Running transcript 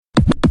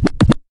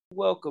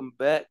welcome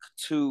back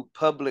to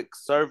Public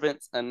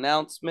Servants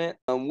Announcement.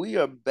 We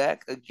are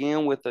back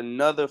again with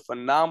another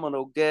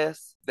phenomenal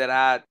guest that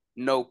I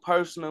know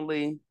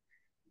personally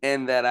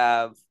and that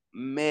I've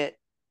met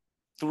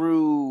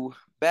through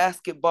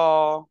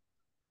basketball,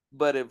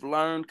 but have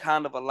learned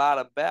kind of a lot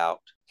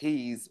about.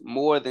 He's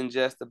more than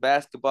just a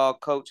basketball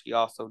coach, he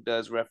also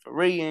does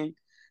refereeing,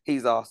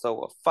 he's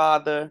also a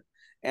father.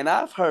 And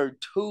I've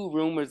heard two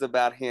rumors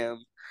about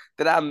him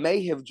that I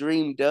may have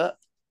dreamed up,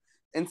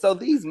 and so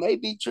these may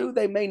be true,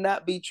 they may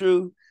not be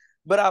true,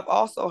 but I've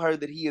also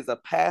heard that he is a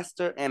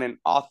pastor and an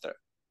author.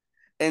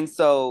 And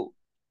so,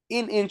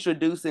 in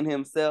introducing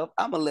himself,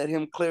 I'm going to let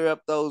him clear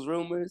up those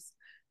rumors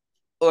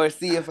or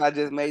see if I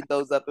just made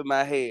those up in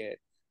my head.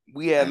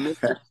 We have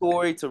Mr.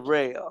 Tory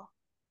Terrell.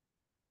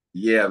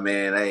 Yeah,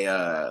 man.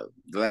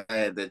 Glad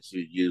that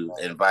you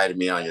invited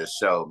me on your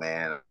show,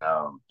 man.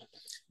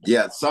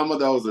 Yeah, some of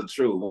those are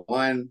true.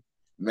 One,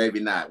 maybe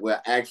not.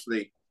 Well,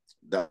 actually,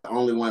 the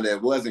only one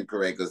that wasn't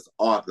correct is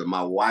author.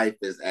 My wife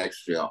is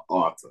actually an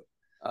author.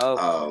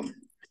 Okay. Um,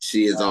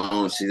 she's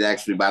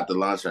actually about to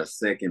launch her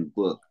second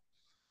book.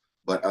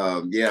 But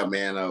yeah,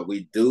 man,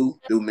 we do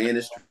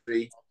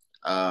ministry.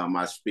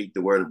 I speak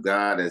the word of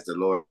God as the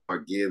Lord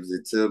gives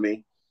it to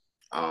me.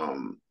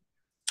 Um,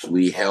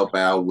 we help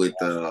out with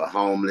the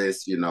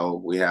homeless.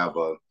 We have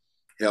a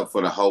help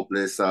for the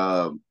hopeless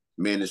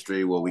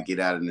ministry where we get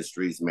out in the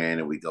streets, man,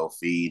 and we go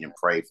feed and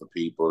pray for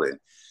people and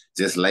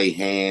just lay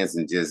hands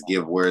and just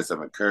give words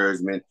of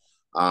encouragement.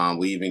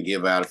 We even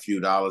give out a few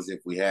dollars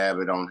if we have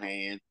it on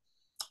hand.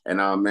 And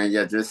man,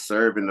 yeah, just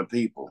serving the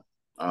people.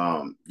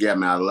 Yeah,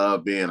 man, I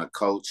love being a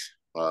coach,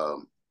 a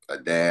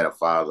dad, a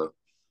father,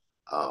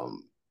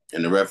 um,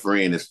 and the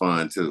refereeing is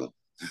fun too.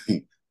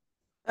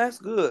 That's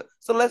good.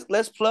 So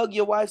let's plug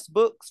your wife's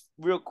books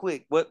real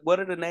quick. What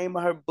are the name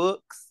of her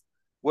books?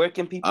 Where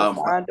can people um,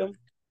 find them?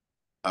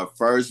 Our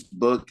first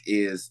book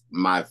is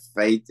My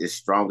Faith is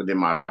Stronger Than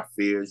My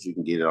Fears. You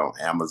can get it on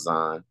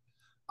Amazon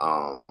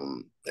or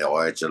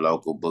at your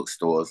local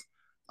bookstores.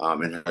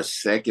 And her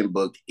second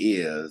book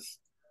is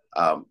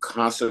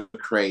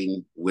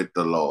Consecrating with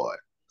the Lord.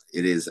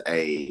 It is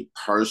a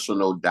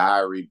personal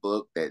diary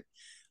book that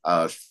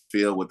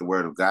filled with the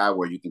Word of God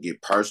where you can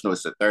get personal.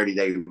 It's a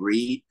 30-day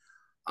read,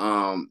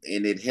 and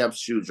it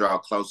helps you draw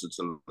closer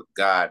to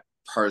God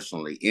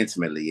personally,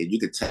 intimately. And you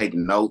can take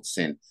notes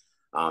and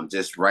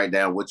just write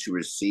down what you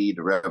receive,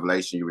 the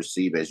revelation you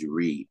receive as you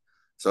read.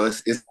 So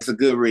it's a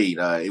good read.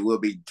 It will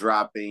be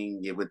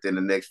dropping within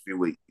the next few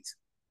weeks.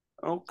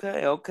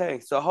 Okay,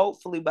 okay. So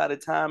hopefully by the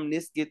time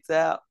this gets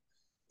out,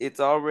 it's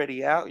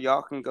already out.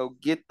 Y'all can go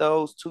get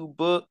those two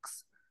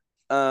books.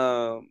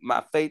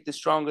 My Faith is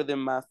Stronger Than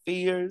My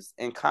Fears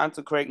and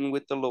Consecrating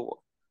with the Lord.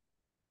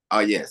 Oh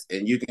yes,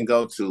 and you can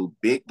go to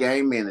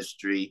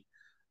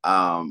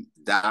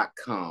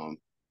biggameministry.com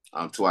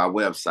to our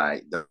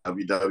website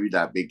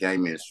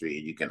www.biggameministry,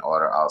 and you can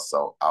order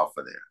also off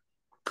of there.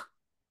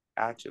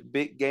 Gotcha.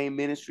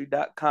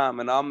 BigGameMinistry.com.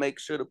 And I'll make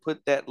sure to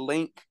put that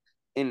link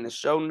in the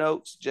show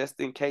notes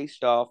just in case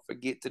y'all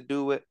forget to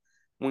do it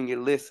when you're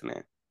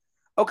listening.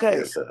 Okay,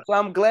 Yes, sir. so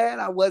I'm glad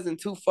I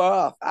wasn't too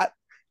far off.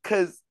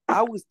 Cause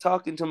I was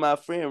talking to my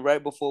friend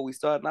right before we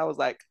started, and I was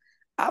like,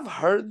 I've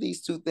heard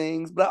these two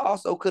things, but I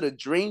also could have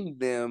dreamed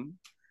them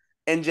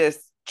and just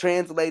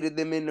translated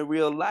them into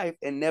real life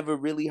and never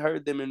really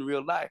heard them in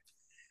real life.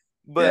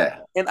 But Yeah,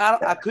 and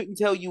I couldn't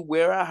tell you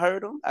where I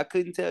heard them. I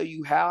couldn't tell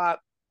you how I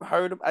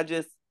heard them. I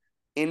just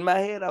in my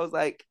head I was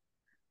like,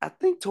 I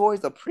think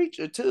Tory's a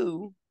preacher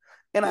too,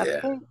 and I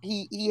yeah, think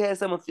he has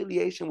some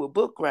affiliation with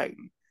book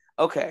writing.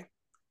 Okay,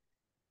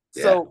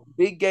 yeah. so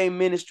Big Game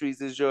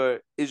Ministries is your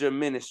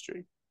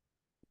ministry.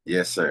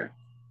 Yes, sir.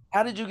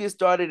 How did you get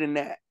started in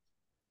that?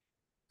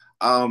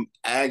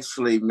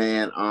 Actually,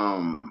 man,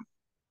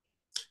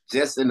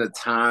 just in the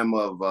time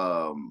of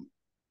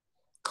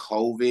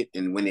COVID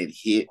and when it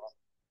hit,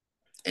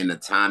 and the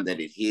time that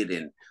it hit,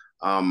 and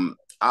I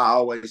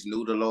always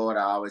knew the Lord.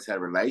 I always had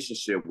a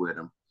relationship with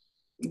Him.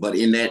 But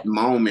in that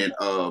moment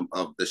of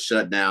the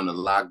shutdown, the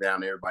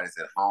lockdown, everybody's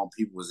at home.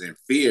 People was in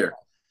fear,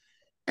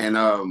 and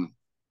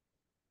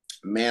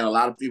man, a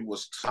lot of people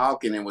was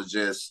talking and was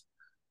just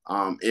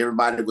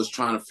everybody was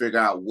trying to figure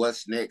out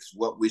what's next,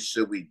 what we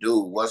should we do,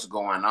 what's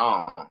going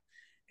on,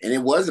 and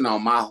it wasn't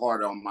on my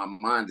heart, on my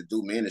mind to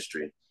do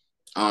ministry.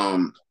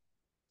 Um,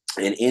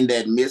 and in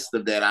that midst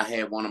of that, I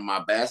had one of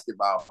my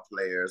basketball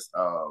players.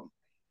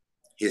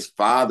 His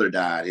father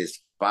died. His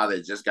father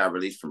had just got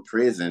released from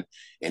prison,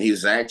 and he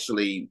was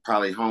actually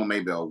probably home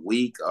maybe a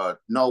week,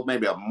 or no,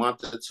 maybe a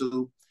month or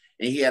two,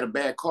 and he had a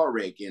bad car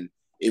wreck, and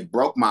it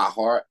broke my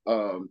heart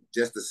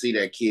just to see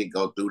that kid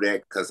go through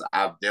that, because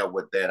I've dealt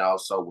with that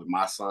also with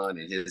my son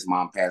and his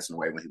mom passing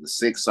away when he was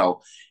sick.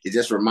 So it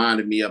just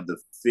reminded me of the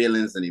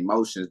feelings and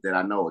emotions that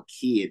I know a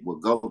kid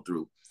would go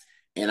through.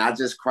 And I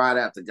just cried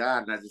out to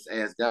God, and I just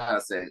asked God. I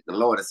said, "The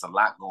Lord, it's a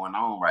lot going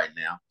on right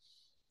now.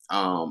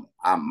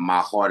 My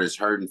heart is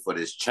hurting for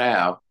this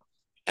child,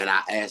 and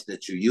I ask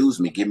that you use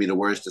me, give me the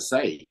words to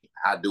say.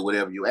 I do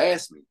whatever you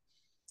ask me,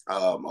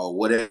 or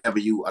whatever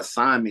you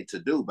assign me to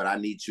do, but I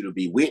need you to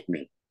be with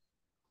me."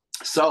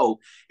 So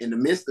in the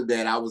midst of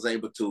that, I was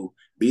able to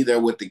be there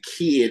with the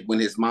kid when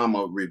his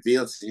mama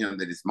revealed to him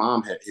that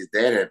his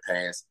dad had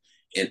passed.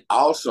 And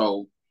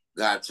also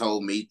God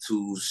told me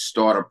to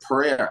start a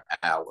prayer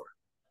hour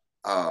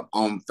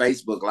on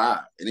Facebook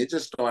Live. And it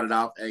just started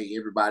off, hey,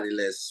 everybody,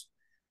 let's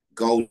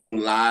go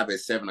live at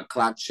 7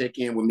 o'clock. Check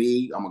in with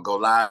me. I'm gonna go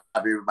live.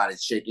 Everybody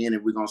check in,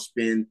 and we're gonna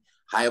spend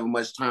however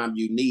much time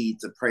you need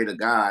to pray to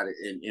God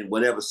in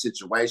whatever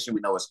situation.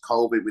 We know it's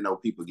COVID. We know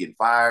people getting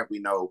fired. We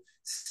know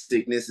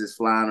sickness is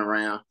flying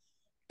around,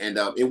 and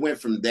it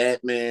went from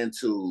that, man,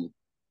 to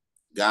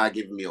God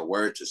giving me a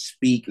word to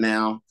speak.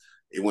 Now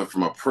it went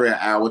from a prayer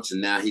hour to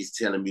now He's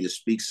telling me to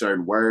speak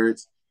certain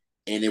words,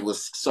 and it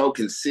was so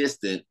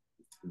consistent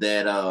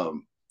that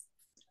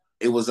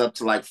it was up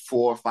to like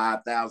 4,000 or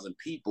 5,000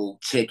 people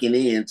checking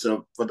in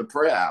for the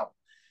prayer hour.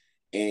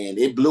 And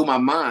it blew my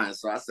mind.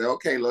 So I said,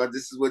 okay, Lord,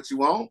 this is what you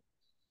want.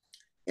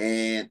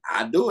 And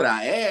I do it.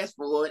 I asked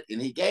for it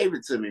and he gave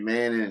it to me,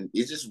 man. And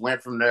it just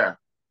went from there.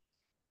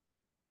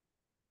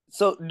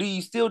 So do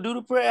you still do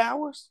the prayer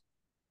hours?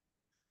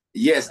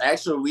 Yes,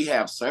 actually, we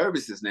have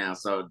services now.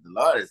 So the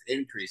Lord has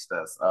increased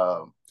us.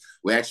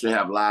 We actually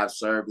have live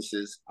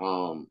services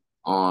on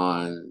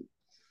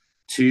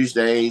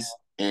Tuesdays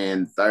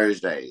and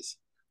Thursdays.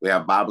 We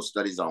have Bible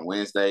studies on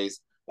Wednesdays.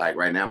 Like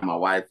right now, my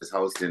wife is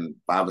hosting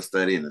Bible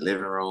study in the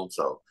living room.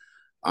 So,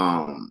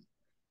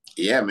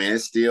 yeah, man,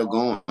 it's still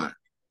going.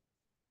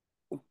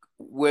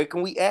 Where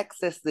can we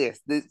access this?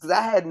 Because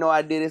I had no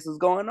idea this was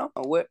going on.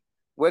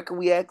 Where can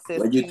we access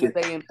Well, you can,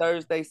 Tuesday and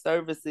Thursday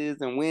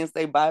services and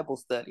Wednesday Bible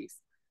studies?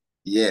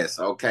 yes,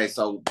 okay.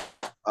 So,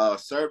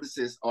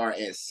 services are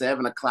at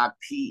 7 o'clock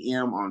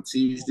p.m. on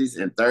Tuesdays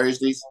and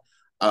Thursdays.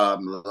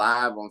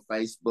 Live on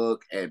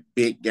Facebook at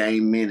Big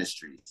Game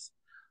Ministries.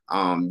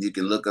 You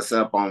can look us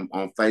up on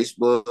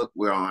Facebook.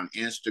 We're on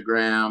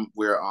Instagram.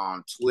 We're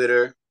on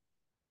Twitter.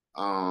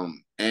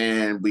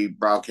 And we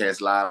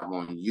broadcast live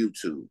on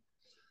YouTube.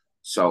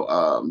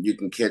 So you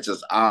can catch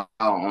us out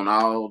on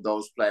all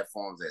those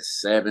platforms at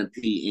 7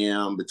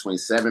 p.m. between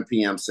 7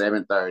 p.m.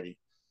 7:30.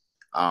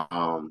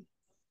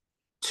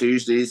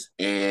 Tuesdays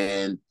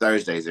and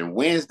Thursdays and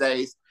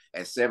Wednesdays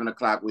at 7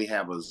 o'clock. We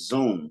have a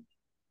Zoom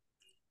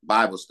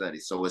Bible study,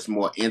 so it's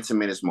more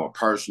intimate, it's more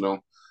personal,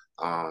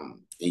 and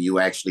you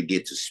actually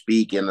get to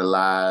speak in the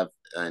live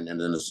and in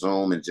the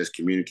Zoom and just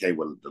communicate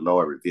what the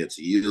Lord revealed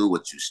to you,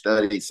 what you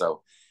studied.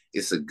 So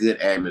it's a good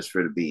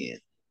atmosphere to be in.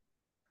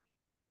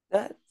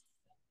 That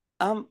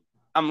I'm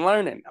I'm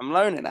learning. I'm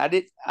learning. I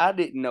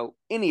didn't know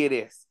any of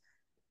this.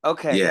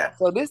 Okay, Yeah,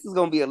 so this is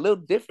gonna be a little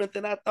different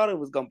than I thought it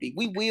was gonna be.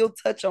 We will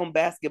touch on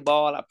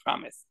basketball, I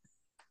promise.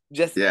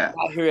 Just yeah.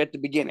 not here at the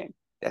beginning.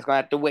 That's gonna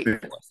have to wait for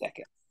a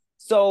second.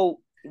 So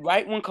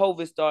right when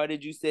COVID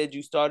started, you said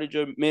you started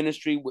your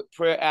ministry with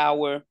prayer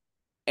hour,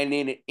 and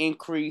then it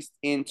increased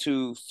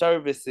into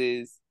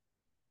services.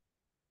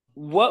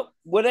 What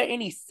were there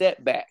any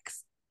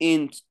setbacks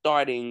in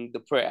starting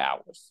the prayer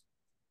hours?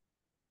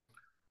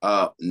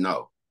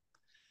 No,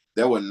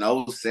 there were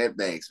no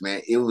setbacks,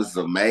 man. It was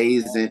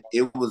amazing.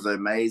 It was an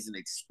amazing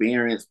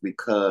experience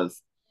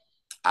because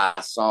I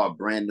saw a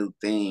brand new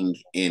thing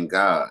in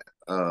God.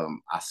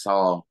 I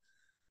saw,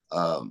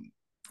 um,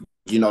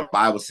 the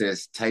Bible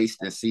says, taste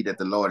and see that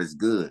the Lord is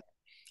good.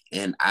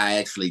 And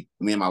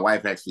me and my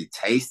wife actually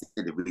tasted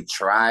it. We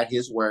tried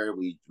his word.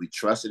 We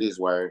trusted his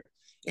word.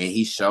 And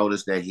he showed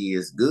us that he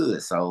is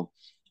good. So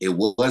it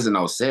wasn't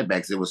no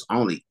setbacks. It was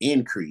only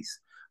increase.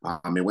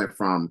 It went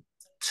from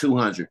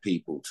 200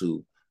 people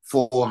to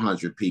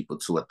 400 people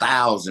to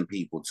 1,000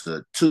 people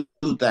to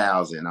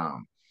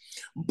 2,000.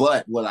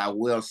 But what I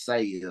will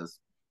say is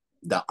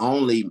the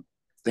only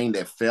thing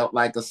that felt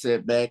like a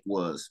setback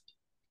was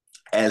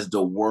as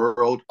the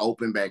world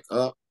opened back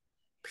up,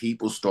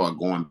 people start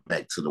going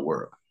back to the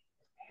world.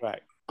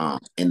 Right.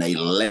 And they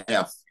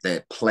left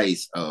that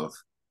place of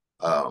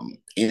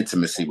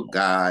intimacy with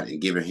God and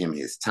giving him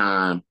his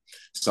time.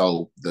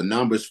 So the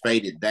numbers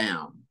faded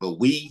down, but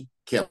we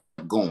kept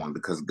going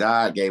because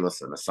God gave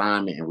us an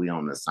assignment and we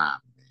on the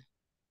assignment.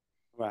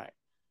 Right.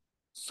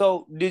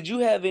 So did you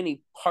have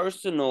any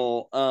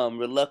personal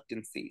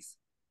reluctancies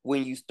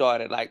when you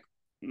started? Like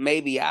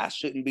maybe I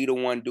shouldn't be the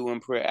one doing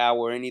prayer hour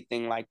or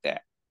anything like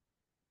that.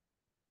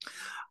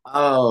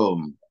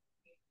 Um,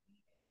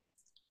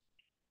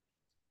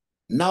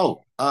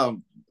 no,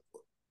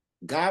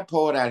 God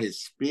poured out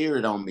his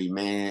spirit on me,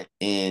 man,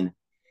 and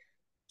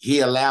he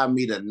allowed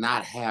me to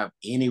not have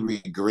any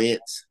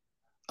regrets.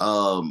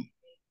 Um,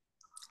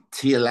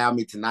 he allowed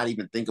me to not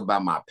even think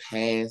about my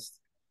past.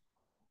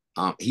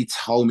 He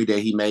told me that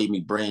he made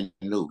me brand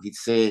new. He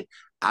said,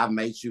 I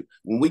made you.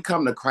 When we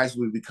come to Christ,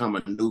 we become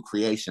a new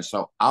creation.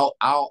 So all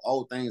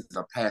old things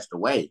are passed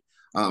away.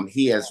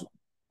 He has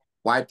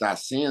wiped our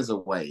sins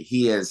away.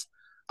 He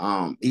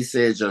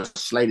says your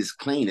slate is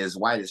clean, as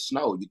white as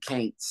snow. You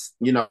can't,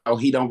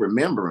 he don't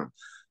remember them.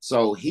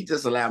 So he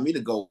just allowed me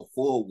to go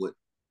forward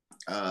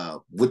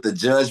with the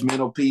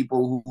judgmental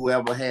people,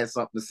 whoever had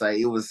something to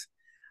say.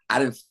 I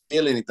didn't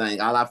feel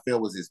anything. All I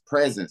felt was his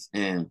presence.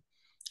 And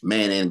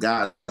man, in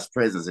God's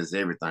presence is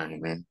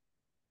everything, man.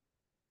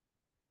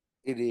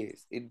 It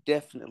is. It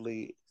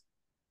definitely is.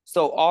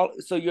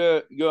 So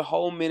your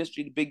whole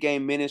ministry, the big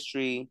game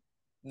ministry,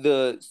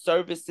 the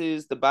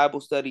services, the Bible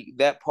study,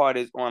 that part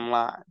is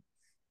online.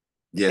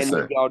 Yes, And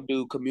then sir. y'all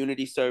do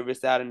community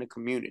service out in the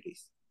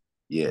communities.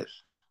 Yes.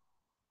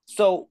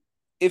 So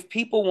if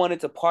people wanted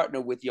to partner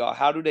with y'all,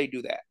 how do they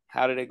do that?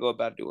 How do they go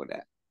about doing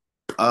that?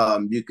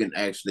 You can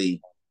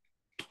actually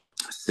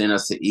send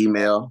us an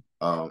email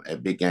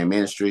at Big Game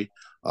Ministry.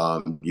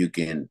 You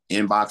can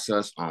inbox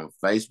us on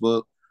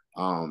Facebook.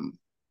 Um,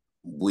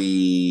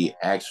 we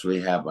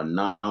actually have a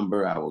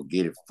number. I will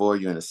get it for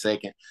you in a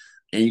second.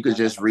 And you could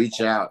just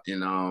reach out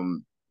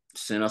and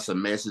send us a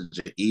message,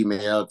 an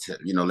email to,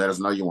 let us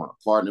know you want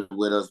to partner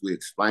with us. We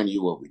explain to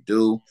you what we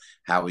do,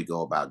 how we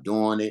go about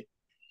doing it.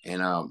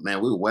 And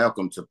man, we're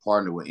welcome to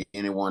partner with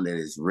anyone that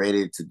is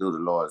ready to do the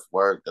Lord's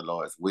work, the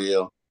Lord's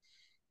will,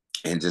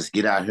 and just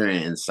get out here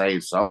and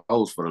save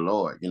souls for the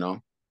Lord.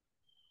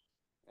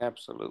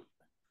 Absolutely.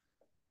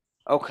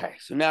 Okay,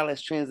 so now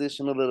let's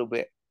transition a little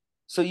bit.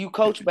 So you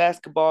coach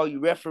basketball, you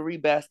referee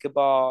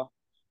basketball.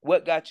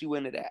 What got you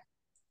into that?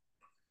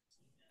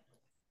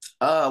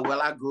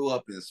 Well, I grew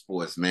up in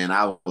sports, man.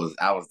 I was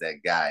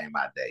that guy in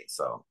my day.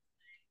 So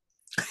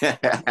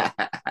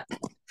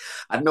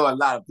I know a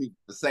lot of people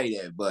say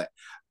that, but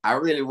I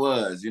really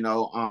was.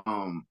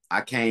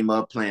 I came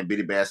up playing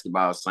bitty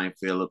basketball at St.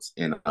 Philip's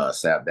in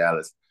South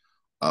Dallas.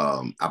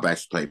 I've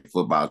actually played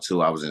football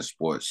too. I was in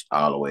sports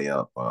all the way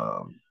up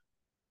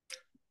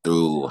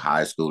through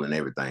high school and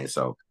everything.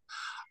 So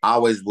I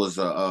always was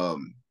a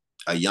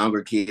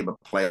younger kid,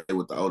 but played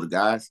with the older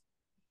guys.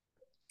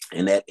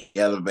 And that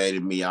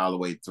elevated me all the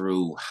way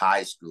through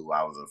high school.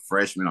 I was a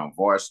freshman on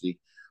varsity.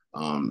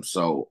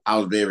 So I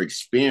was very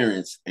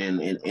experienced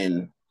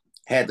and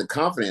had the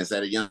confidence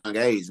at a young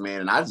age,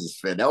 man. And I just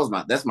felt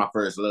that's my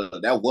first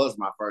love. That was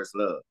my first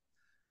love.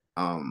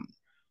 Um,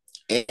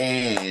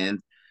 and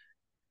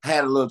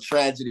had a little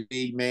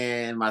tragedy,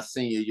 man, my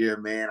senior year,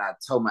 man. I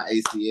tore my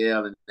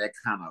ACL, and that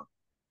kind of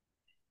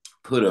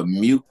put a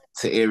mute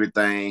to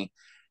everything.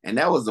 And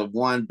that was a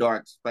one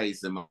dark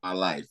space in my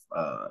life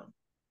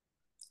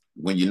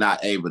when you're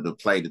not able to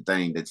play the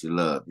thing that you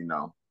love.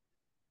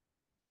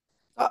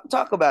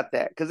 Talk about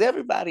that, because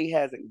everybody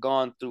hasn't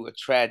gone through a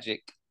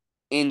tragic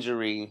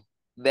injury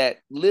that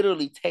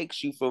literally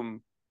takes you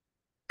from.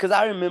 Because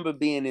I remember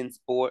being in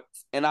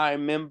sports, and I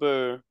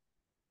remember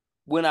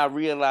when I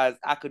realized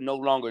I could no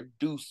longer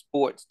do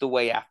sports the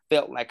way I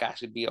felt like I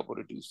should be able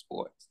to do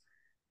sports.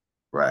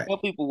 Right. Tell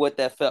people what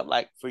that felt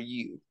like for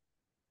you.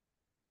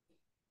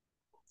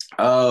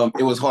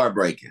 It was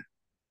heartbreaking.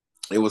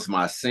 It was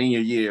my senior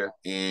year,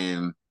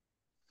 and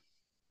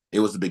it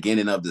was the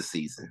beginning of the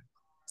season.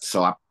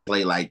 So I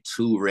played like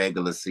two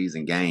regular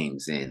season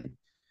games,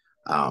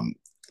 um,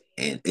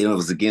 and it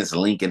was against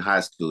Lincoln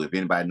High School. If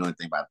anybody know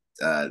anything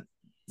about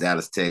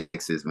Dallas,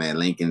 Texas, man,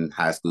 Lincoln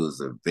High School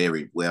is a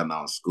very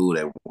well-known school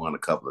that won a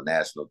couple of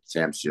national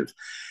championships.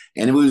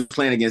 And we was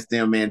playing against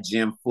them, man,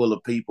 gym full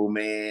of people,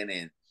 man,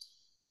 and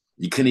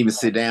you couldn't even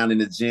sit down in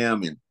the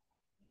gym, and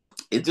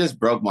it just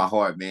broke my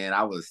heart, man.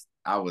 I was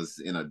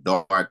in a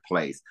dark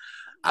place.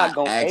 I'm I not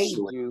gonna age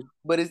actually, you,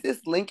 but is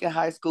this Lincoln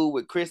High School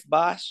with Chris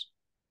Bosch?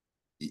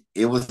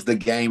 it was the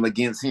game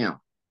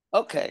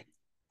Okay,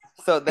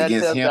 so that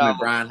against tells him y'all. and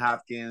Brian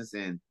Hopkins,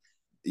 and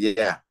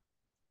yeah,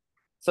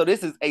 So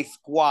this is a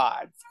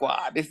squad.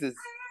 Squad. It's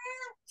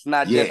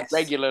not just yes,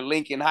 regular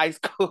Lincoln High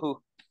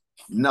School.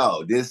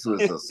 no, this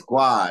was a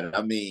squad.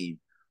 I mean,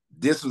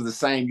 this was the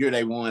same year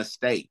they won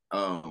state.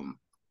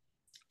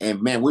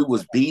 And man, we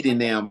was beating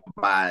them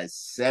by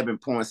 7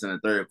 points in the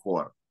third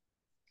quarter.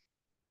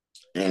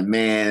 And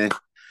man,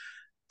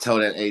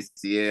 told that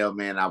ACL,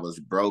 man, I was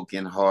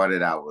broken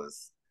hearted. I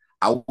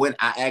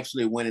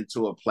actually went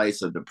into a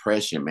place of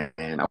depression,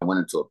 man. I went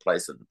into a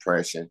place of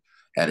depression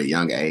at a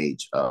young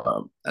age.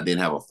 I didn't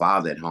have a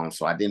father at home,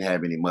 so I didn't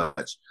have any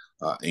much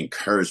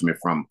encouragement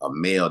from a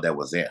male that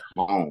was at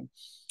home.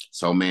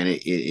 So man,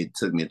 it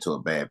took me to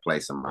a bad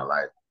place in my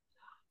life.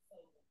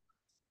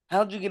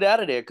 How'd you get out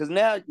of there? Because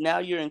now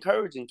you're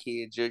encouraging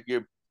kids.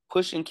 You're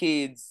pushing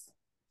kids,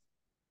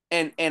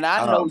 and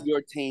I know Um,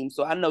 your team,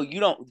 so I know you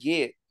don't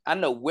get. I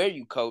know where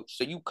you coach,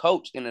 so you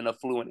coach in an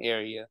affluent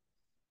area,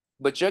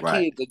 but your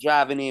right, kids are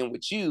driving in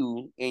with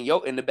you in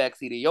the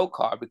backseat of your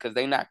car because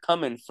they're not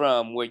coming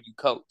from where you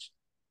coach.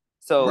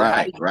 So how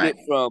right, did you right.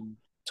 get from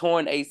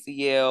torn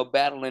ACL,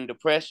 battling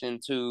depression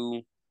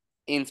to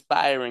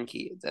inspiring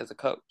kids as a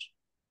coach?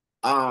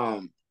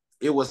 Um,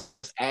 it was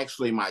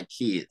actually my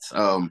kids.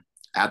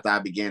 After I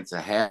began to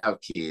have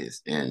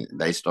kids and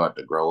they start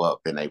to grow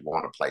up and they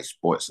want to play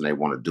sports and they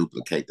want to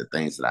duplicate the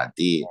things that I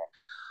did.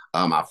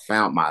 I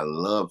found my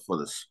love for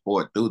the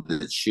sport through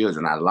the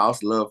children. I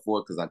lost love for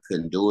it because I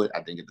couldn't do it. I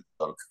didn't get to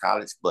go to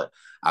college, but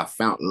I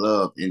found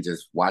love in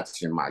just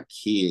watching my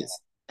kids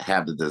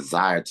have the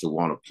desire to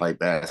want to play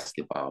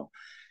basketball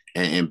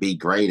and be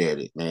great at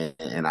it, man.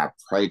 And I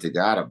prayed to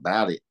God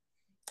about it.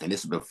 And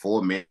this is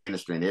before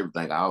ministry and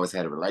everything. I always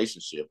had a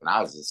relationship, and I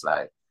was just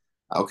like,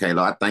 okay,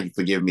 Lord, I thank you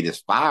for giving me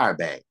this fire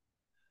back.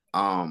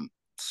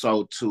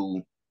 So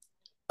to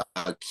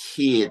a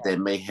kid that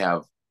may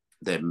have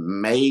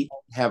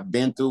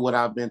been through what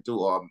I've been through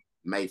or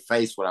may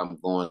face what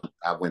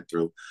I went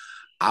through,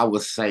 I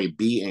would say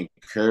be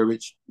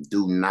encouraged.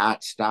 Do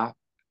not stop.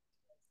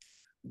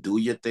 Do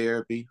your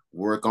therapy.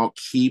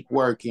 Keep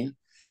working.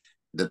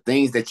 The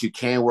things that you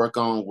can work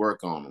on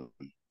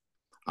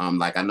them.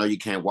 Like I know you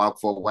can't walk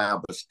for a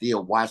while, but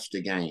still watch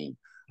the game.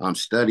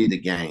 Study the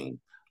game.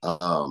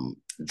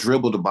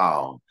 Dribble the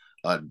ball.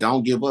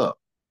 Don't give up,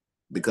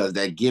 because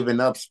that giving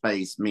up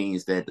space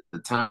means that the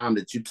time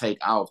that you take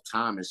off,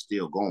 time is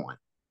still going.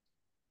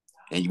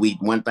 And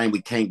one thing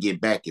we can't get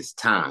back is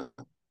time.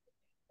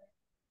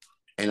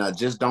 And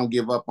just don't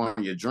give up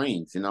on your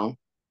dreams, you know?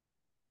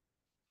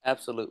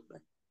 Absolutely.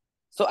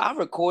 So I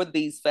record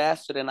these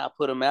faster than I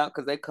put them out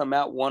because they come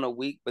out one a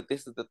week, but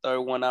this is the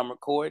third one I'm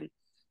recording.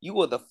 You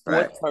are the fourth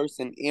Right.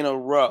 person in a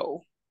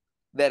row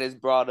that has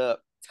brought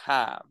up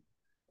time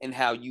and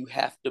how you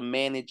have to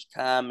manage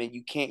time and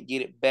you can't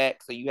get it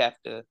back. So you have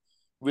to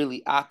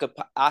really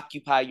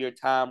occupy your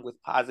time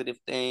with positive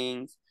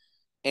things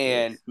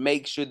and Yes.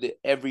 make sure that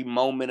every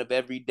moment of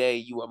every day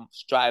you are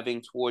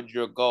striving towards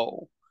your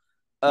goal.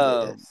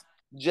 Um, Yes.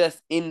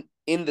 just in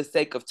the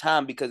sake of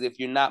time, because if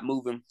you're not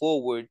moving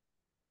forward,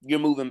 you're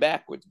moving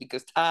backwards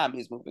because time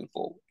is moving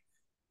forward.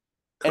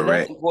 And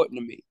that's Correct. important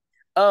to me.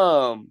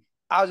 Um,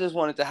 I just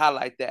wanted to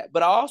highlight that.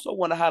 But I also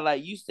want to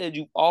highlight you said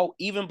you all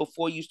even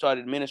before you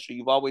started ministry,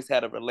 you've always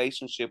had a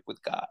relationship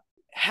with God.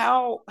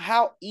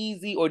 How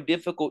easy or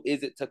difficult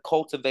is it to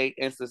cultivate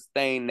and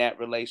sustain that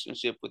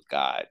relationship with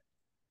God?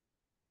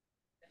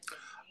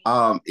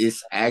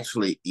 It's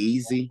actually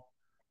easy.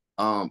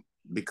 Um,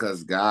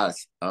 because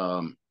God's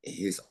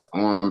his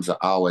arms are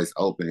always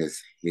open,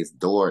 his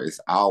door is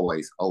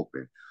always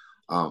open.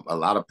 A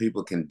lot of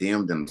people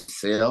condemn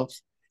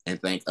themselves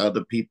and think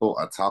other people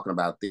are talking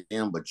about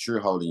them, but you're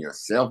holding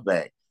yourself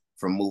back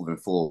from moving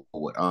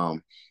forward.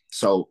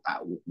 So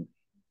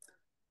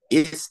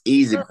it's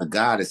easy because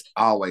God is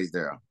always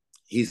there.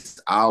 He's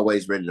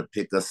always ready to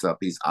pick us up.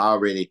 He's our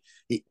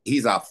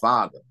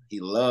father. He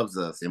loves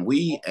us. And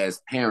we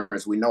as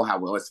parents, we know how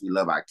much we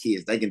love our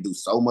kids. They can do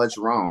so much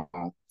wrong,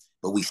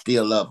 but we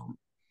still love them.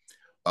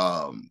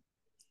 Um,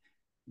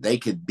 they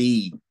could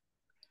be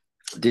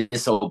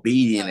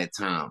disobedient at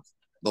times,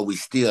 but we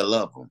still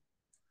love them.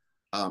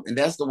 And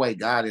that's the way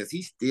God is.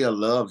 He still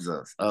loves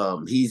us.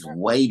 He's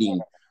waiting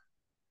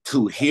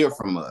to hear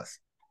from us.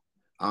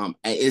 And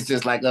it's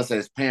just like us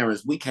as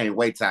parents, we can't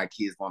wait till our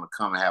kids want to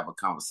come and have a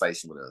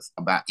conversation with us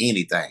about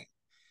anything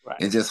Right.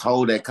 and just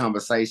hold that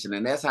conversation.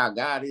 And that's how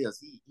God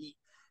is.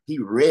 He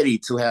ready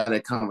to have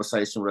that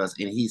conversation with us,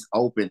 and he's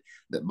open.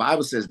 The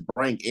Bible says,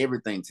 bring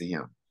everything to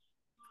him.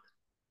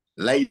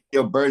 Lay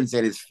your burdens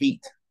at his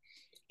feet.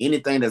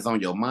 Anything that's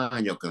on your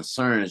mind, your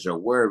concerns, your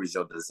worries,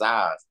 your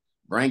desires,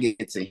 bring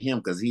it to him,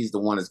 because he's the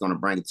one that's going to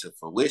bring it to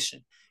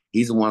fruition.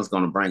 He's the one that's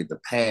going to bring it to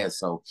pass.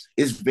 So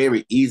it's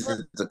very easy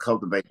to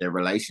cultivate that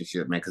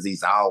relationship, man, because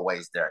he's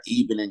always there,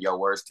 even in your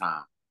worst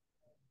time.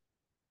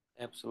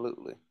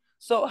 Absolutely.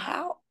 So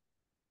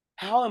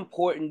how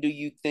important do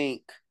you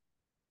think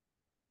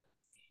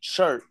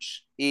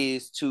church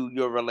is to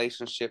your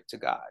relationship to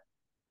God?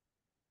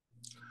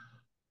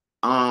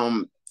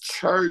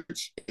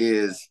 Church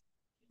is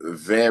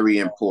very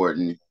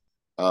important.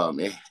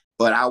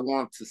 But I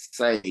want to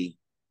say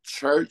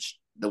church,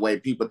 the way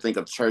people think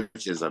of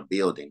church is a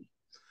building.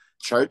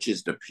 Church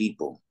is the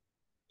people.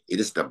 It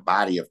is the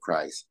body of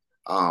Christ.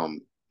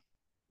 Um,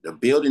 the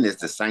building is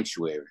the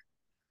sanctuary.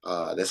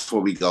 That's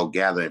where we go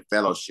gather and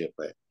fellowship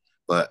at.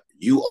 But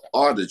you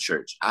are the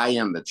church. I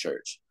am the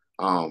church.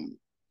 Um,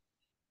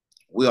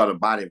 we are the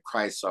body of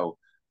Christ. So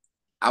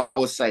I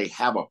would say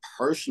have a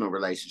personal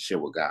relationship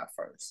with God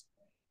first.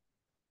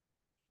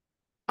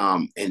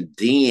 And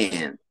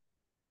then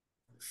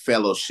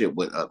fellowship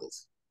with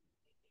others.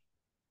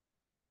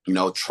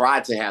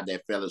 Try to have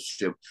that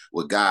fellowship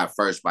with God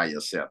first by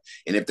yourself.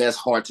 And if that's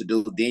hard to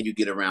do, then you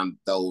get around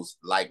those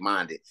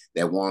like-minded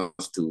that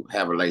wants to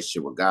have a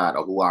relationship with God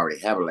or who already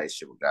have a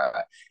relationship with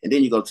God. And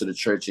then you go to the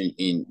church and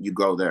you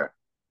grow there.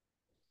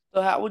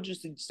 So how would you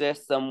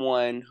suggest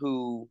someone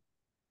who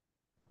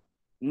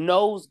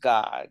knows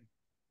God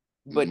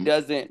but Mm-hmm.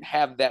 doesn't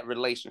have that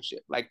relationship?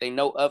 Like they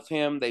know of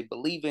him, they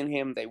believe in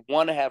him, they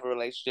want to have a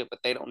relationship, but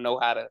they don't know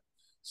how to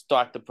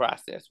start the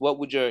process. What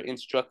would your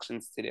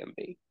instructions to them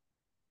be?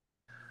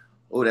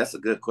 Oh, that's a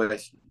good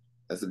question.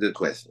 That's a good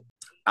question.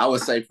 I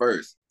would say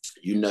first,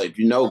 if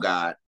you know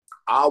God,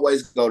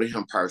 always go to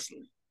him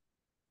personally.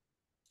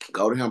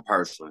 Go to him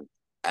personally.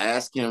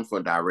 Ask him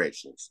for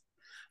directions.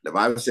 The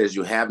Bible says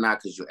you have not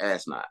because you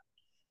ask not.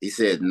 He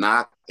said,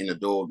 knock and the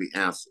door will be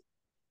answered.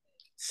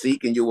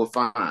 Seek and you will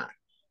find.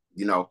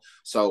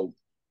 So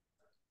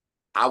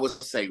I would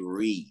say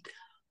read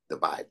the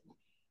Bible.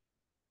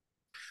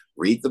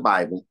 Read the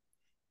Bible,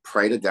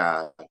 pray to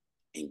God,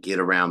 and get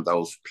around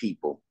those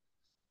people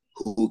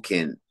who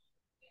can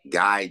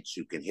guide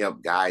you, can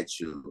help guide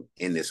you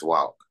in this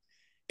walk.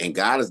 And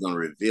God is going to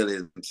reveal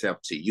himself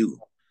to you,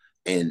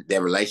 and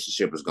that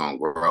relationship is going to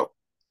grow.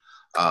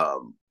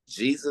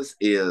 Jesus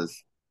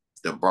is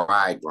the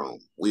bridegroom.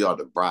 We are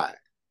the bride.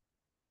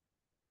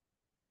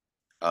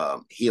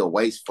 He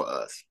awaits for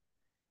us.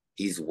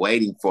 He's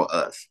waiting for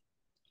us.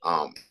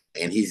 Um,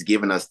 and he's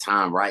giving us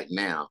time right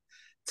now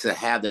to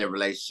have that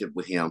relationship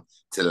with him,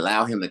 to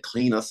allow him to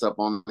clean us up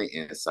on the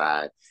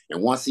inside.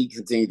 And once he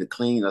continues to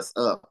clean us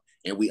up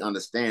and we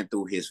understand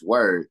through his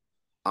word,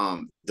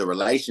 the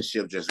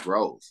relationship just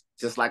grows.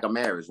 Just like a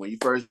marriage. When you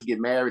first get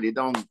married, it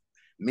don't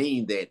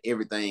mean that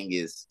everything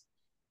is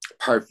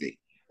perfect.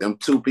 Them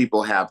two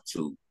people have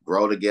to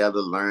grow together,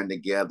 learn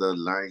each other's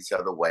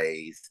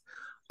ways.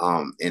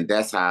 And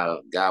that's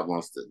how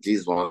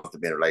Jesus wants to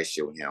be in a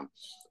relationship with him,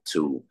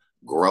 to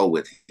grow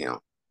with him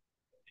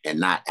and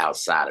not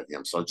outside of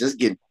him. So just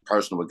getting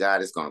personal with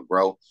God is going to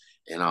grow.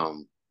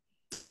 And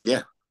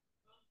yeah.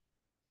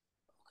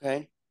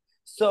 Okay.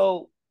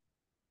 So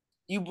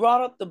you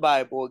brought up the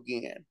Bible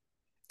again.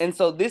 And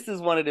so this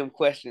is one of them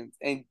questions,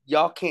 and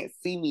y'all can't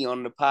see me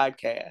on the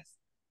podcast,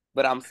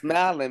 but I'm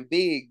smiling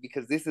big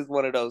because this is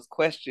one of those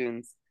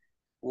questions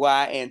where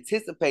I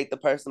anticipate the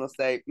person will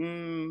say,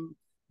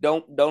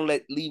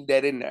 don't leave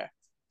that in there.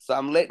 So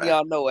I'm letting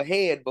y'all know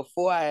ahead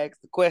before I ask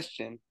the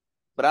question,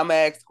 but I'm gonna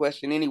ask the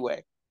question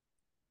anyway.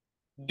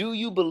 Do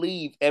you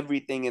believe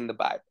everything in the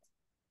Bible?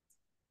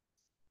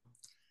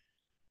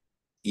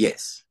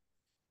 Yes,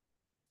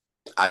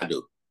 I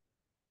do.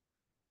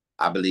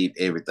 I believe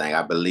everything.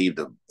 I believe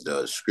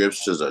the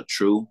scriptures are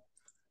true.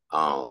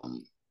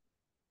 Um,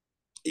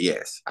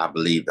 yes, I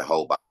believe the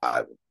whole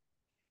Bible.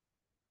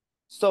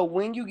 So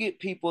when you get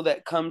people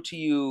that come to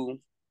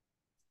you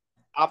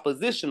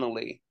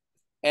oppositionally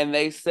and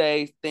they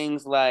say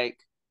things like,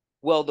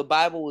 well, the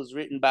Bible was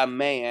written by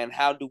man.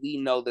 How do we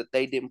know that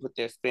they didn't put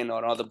their spin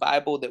on it? Or the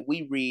Bible that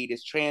we read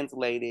is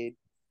translated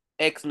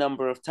X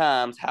number of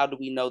times. How do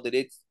we know that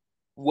it's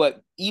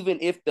what, even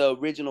if the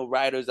original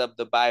writers of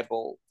the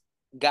Bible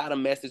got a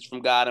message from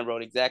God and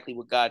wrote exactly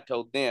what God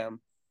told them,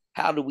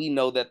 how do we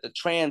know that the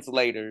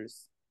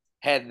translators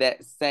had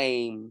that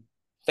same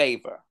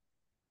favor?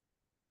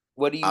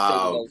 What do you say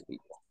to those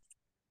people?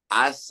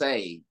 I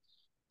say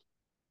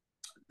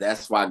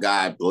that's why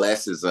God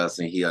blesses us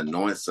and he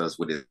anoints us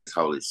with his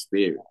Holy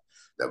Spirit.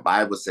 The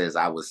Bible says,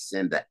 I will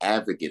send the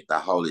advocate, the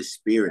Holy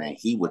Spirit, and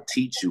he will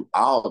teach you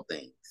all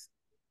things.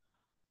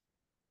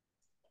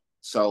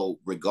 So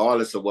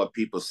regardless of what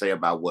people say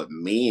about what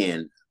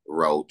men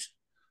wrote,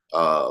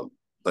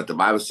 but the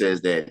Bible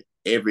says that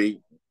every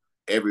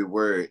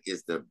word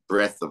is the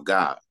breath of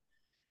God.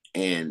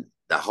 And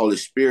the Holy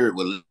Spirit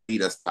will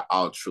lead us to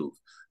all truth.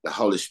 The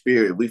Holy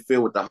Spirit, we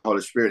feel with the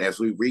Holy Spirit as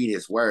we read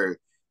his word,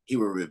 he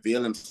will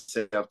reveal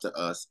himself to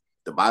us.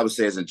 The Bible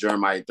says in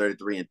Jeremiah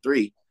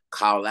 33:3,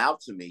 call out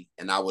to me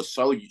and I will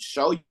show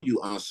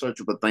you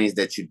unsearchable things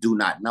that you do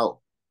not know.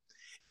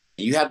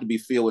 And you have to be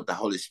filled with the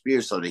Holy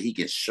Spirit so that he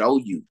can show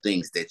you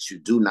things that you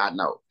do not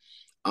know.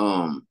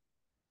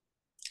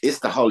 It's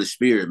the Holy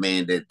Spirit,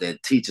 man,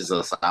 that teaches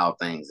us all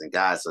things and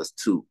guides us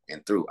to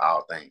and through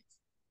all things.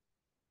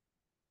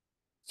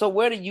 So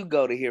where do you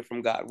go to hear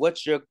from God?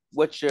 What's your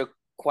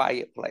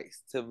quiet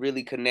place to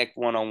really connect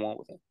one-on-one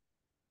with him?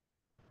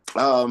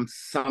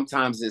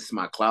 Sometimes it's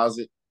my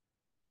closet,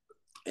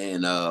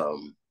 and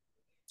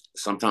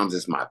sometimes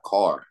it's my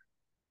car.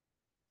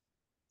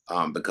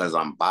 Because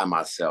I'm by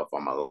myself,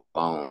 I'm alone.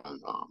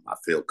 I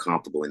feel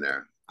comfortable in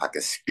there. I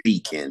can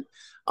speak and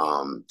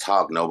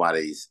talk.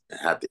 Nobody's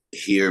have to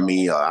hear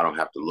me, or I don't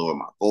have to lower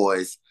my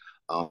voice.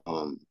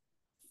 And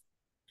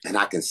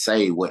I can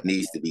say what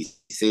needs to be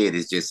said.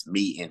 It's just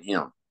me and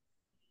him.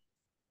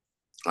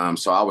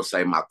 So I would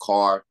say my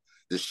car,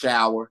 the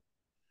shower.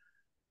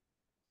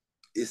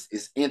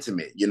 It's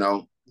intimate, you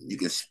know. You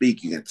can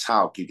speak, you can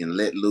talk, you can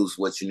let loose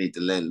what you need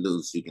to let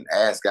loose. You can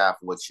ask God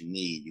for what you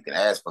need. You can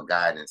ask for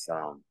guidance.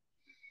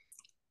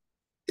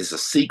 It's a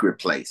secret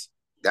place.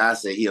 God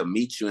said he'll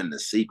meet you in the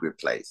secret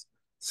place,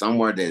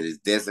 somewhere that is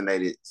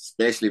designated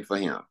especially for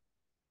him.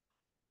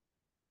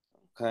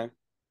 Okay.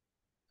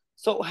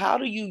 So how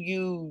do you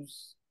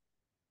use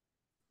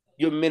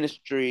your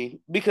ministry?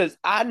 Because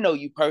I know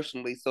you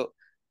personally. So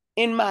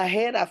in my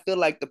head, I feel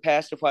like the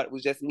pastor part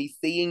was just me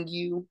seeing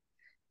you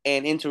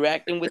and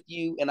interacting with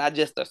you, and I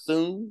just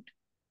assumed.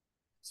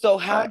 So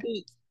Right.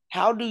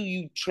 how do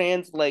you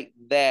translate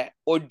that,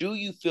 or do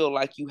you feel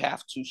like you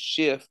have to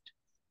shift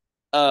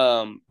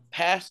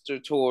Pastor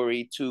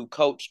Tory to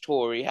Coach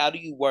Tory? How do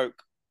you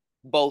work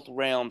both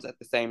realms at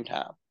the same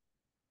time?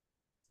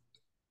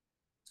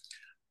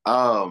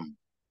 Um,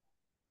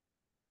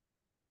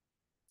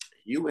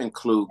 you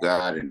include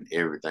God in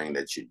everything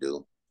that you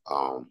do.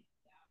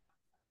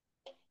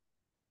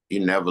 You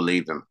never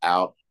leave him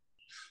out.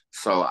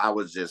 So I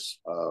was just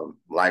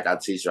like I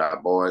teach our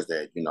boys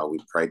that we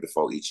pray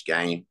before each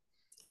game.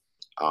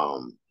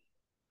 Um,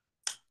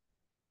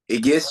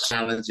 it gets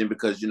challenging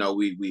because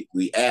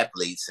we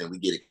athletes and we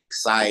get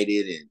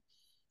excited and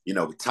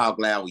we talk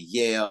loud, we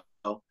yell.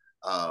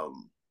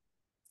 Um,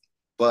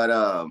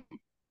 but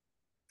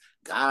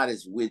God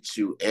is with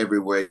you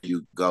everywhere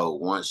you go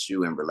once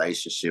you in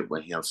relationship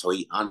with him, so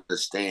he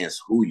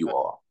understands who you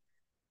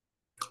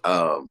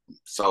are.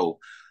 So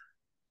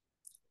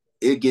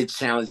it gets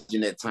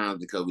challenging at times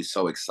because we're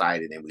so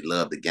excited and we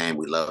love the game,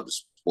 we love the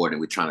sport, and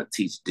we're trying to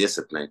teach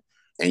discipline.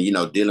 And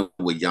dealing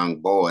with young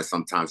boys,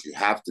 sometimes you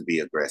have to be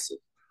aggressive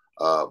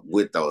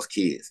with those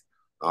kids.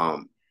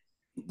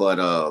 But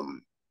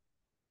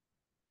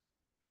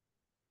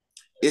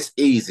it's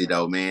easy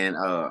though, man.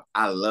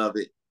 I love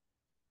it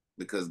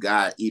because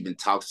God even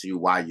talks to you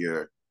while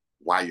you're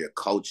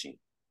coaching.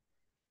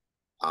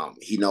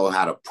 He knows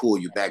how to pull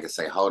you back and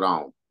say, "Hold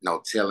on,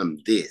 no, tell him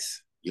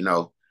this."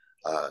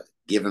 Uh,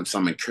 give him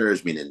some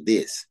encouragement in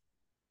this.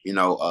 You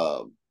know,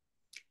 uh,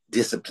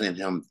 Discipline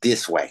him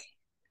this way,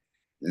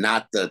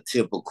 not the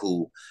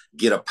typical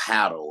get a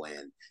paddle,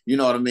 and you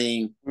know what I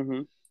mean.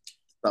 Mm-hmm.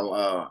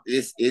 So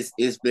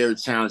it's very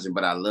challenging,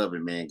 but I love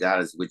it, man.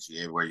 God is with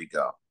you everywhere you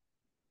go.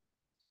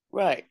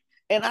 Right.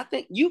 And I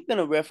think you've been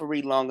a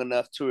referee long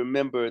enough to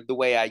remember the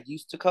way I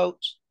used to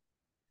coach.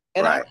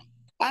 And Right.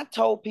 I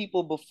told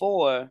people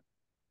before,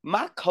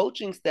 my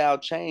coaching style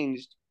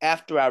changed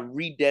after I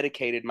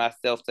rededicated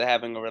myself to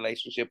having a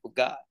relationship with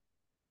God.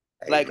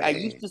 Like I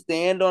used Amen. to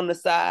stand on the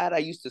side, I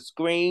used to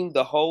scream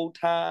the whole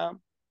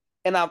time.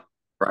 And I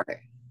Right.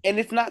 and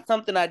it's not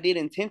something I did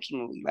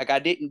intentionally. Like I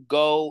didn't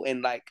go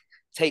and like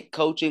take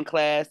coaching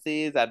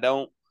classes. I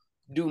don't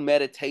do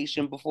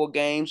meditation before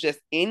games. Just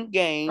in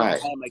game,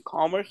 Right. I'm a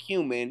calmer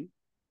human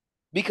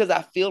because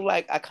I feel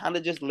like I kind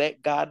of just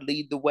let God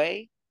lead the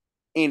way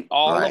in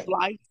all of Right.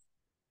 life,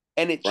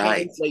 and it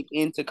Right. translates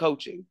into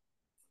coaching.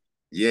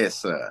 Yes,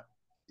 sir.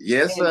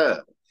 Yes,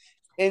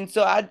 And sir.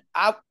 so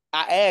I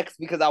asked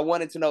because I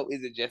wanted to know,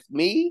 is it just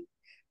me?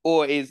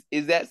 Or is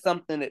that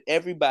something that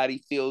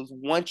everybody feels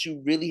once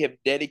you really have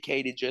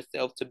dedicated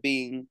yourself to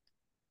being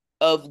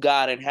of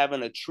God and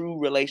having a true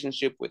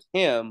relationship with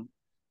Him?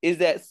 Is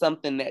that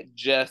something that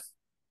just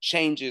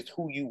changes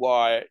who you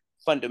are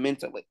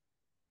fundamentally?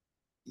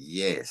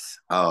 Yes.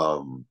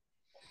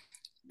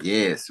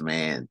 Yes,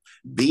 man.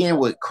 Being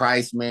with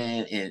Christ,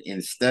 man,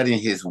 and studying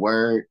his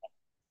word,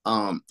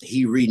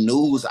 he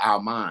renews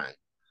our mind.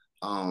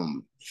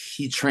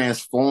 He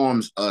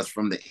transforms us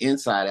from the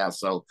inside out.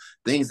 So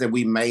things that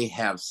we may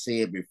have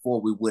said before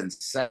we wouldn't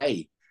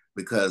say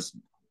because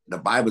the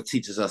Bible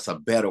teaches us a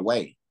better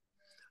way.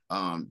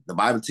 The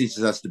Bible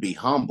teaches us to be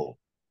humble.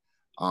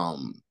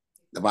 Um,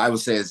 the Bible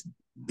says,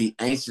 be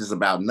anxious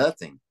about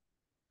nothing.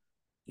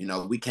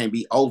 We can't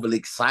be overly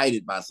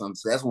excited by something.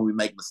 So that's when we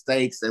make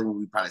mistakes. That's when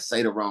we probably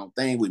say the wrong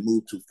thing. We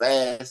move too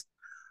fast.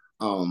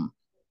 Um,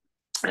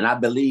 and I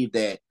believe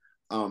that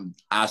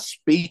our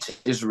speech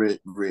is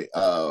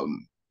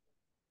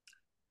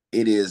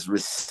it is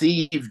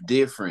received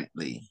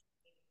differently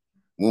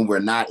when we're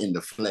not in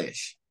the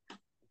flesh.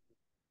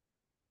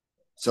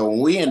 So when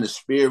we're in the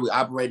spirit, we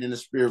operate in the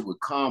spirit, we're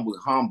calm, we're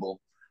humble.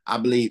 I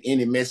believe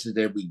any message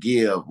that we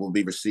give will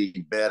be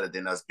received better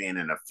than us being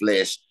in the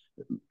flesh,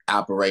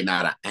 operating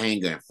out of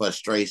anger and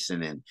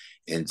frustration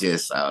and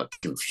just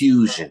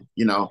confusion.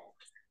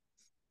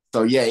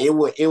 So yeah, it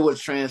would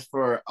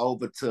transfer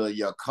over to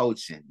your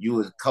coaching. You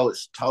would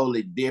coach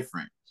totally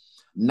different.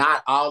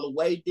 Not all the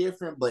way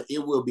different, but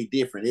it will be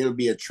different. It'll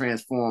be a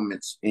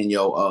transformance in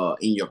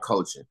your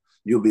coaching.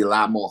 You'll be a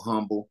lot more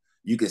humble.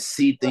 You can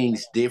see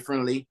things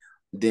differently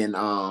than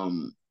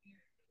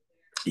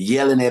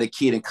yelling at a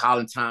kid and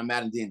calling time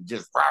out and then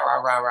just rah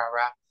rah rah rah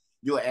rah.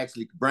 You'll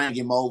actually bring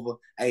him over.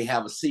 Hey,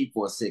 have a seat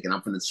for a second.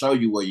 I'm going to show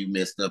you where you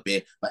messed up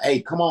at. But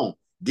hey, come on.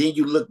 Then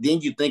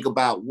you think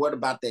about what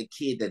about that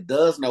kid that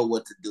does know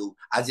what to do?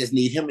 I just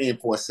need him in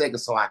for a second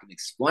so I can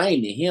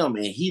explain to him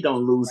and he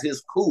don't lose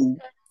his cool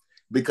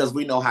because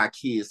we know how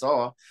kids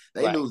are.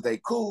 They Right. lose their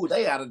cool,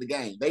 they out of the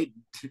game. They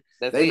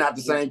That's they it. not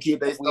the same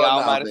kid they We started all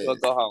off might as well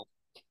as. go home.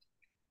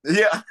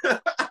 Yeah.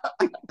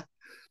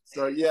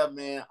 So yeah,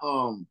 man.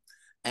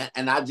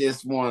 And I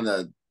just want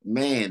to,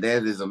 man,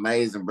 that is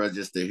amazing, bro.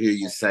 Just to hear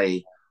you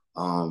say,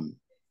 um,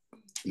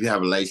 you have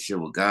a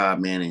relationship with God,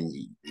 man, and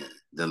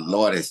the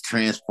Lord has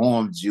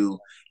transformed you,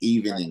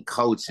 even in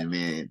coaching,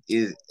 man.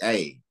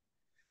 Hey,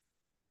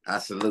 I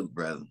salute,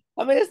 brother.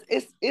 I mean,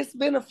 it's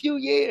been a few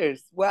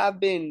years where I've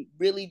been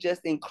really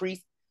just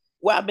increased,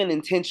 where I've been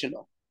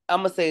intentional. I'm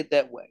gonna say it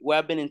that way, where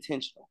I've been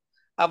intentional.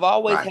 I've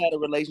always Right, had a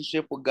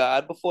relationship with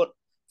God. Before,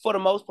 for the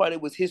most part,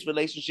 it was His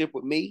relationship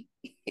with me,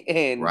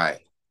 and right,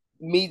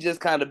 me just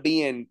kind of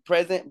being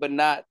present but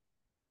not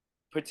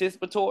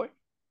participatory.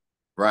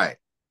 right.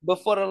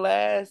 But for the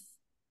last,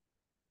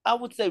 I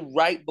would say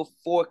right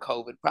before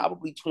COVID,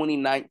 probably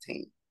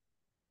 2019,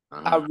 I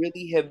Uh-huh.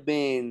 really have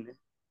been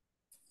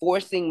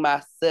forcing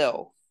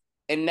myself,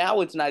 and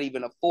now it's not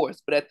even a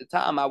force, but at the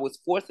time I was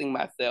forcing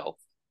myself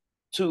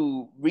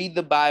to read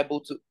the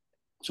Bible,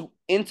 to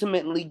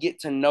intimately get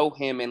to know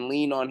Him and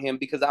lean on Him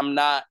because I'm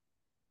not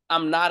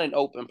an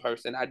open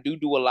person. I do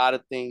a lot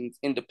of things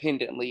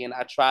independently and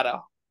I try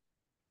to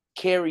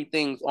carry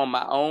things on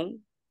my own.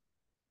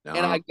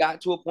 And I Uh-huh.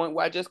 got to a point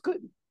where I just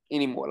couldn't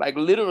anymore. Like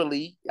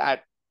literally, I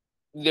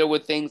there were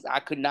things I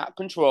could not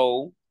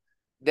control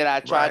that I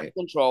tried to Right,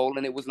 control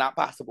and it was not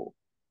possible.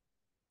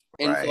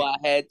 And so right,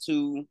 I had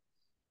to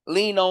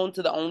lean on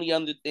to the only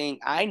other thing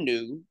I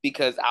knew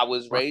because I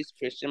was right, raised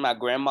Christian. My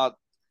grandma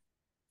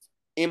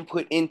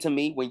input into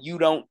me when you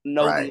don't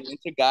know the Right.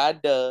 answer.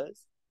 God does.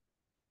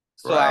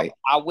 So Right.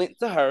 I went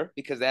to her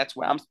because that's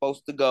where I'm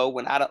supposed to go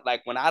when I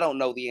don't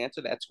know the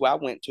answer. That's where I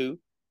went to,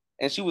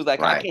 and she was like,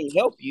 "I Right. can't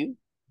help you,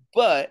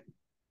 but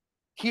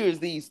here's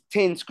these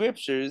 10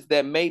 scriptures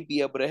that may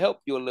be able to help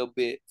you a little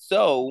bit.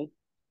 So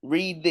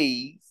read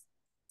these,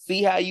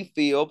 see how you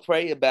feel,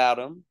 pray about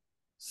them,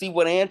 see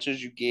what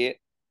answers you get,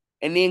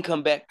 and then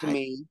come back to Right.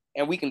 me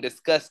and we can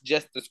discuss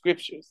just the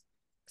scriptures.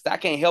 Because I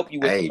can't help you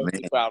with the Amen.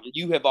 earthly problem.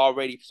 You have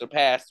already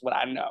surpassed what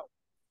I know.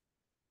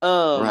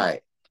 Um,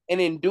 Right. and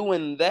in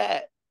doing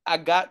that, I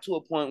got to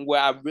a point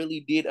where I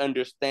really did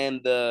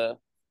understand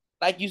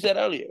like you said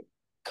earlier,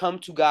 come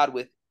to God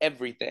with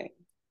everything.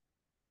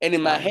 And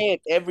in my Right. head,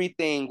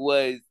 everything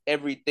was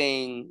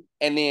everything,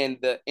 and then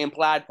the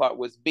implied part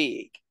was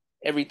big.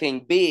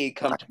 Everything big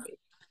come to Right. me.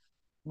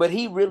 But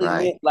he really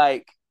Right. meant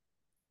like,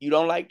 you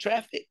don't like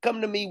traffic?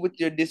 Come to me with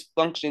your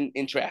dysfunction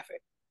in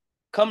traffic.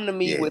 Come to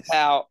me with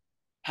Yes.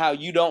 how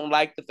you don't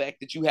like the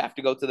fact that you have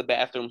to go to the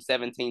bathroom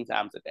 17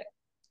 times a day.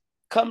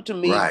 Come to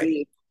me Right.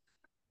 with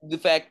the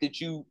fact that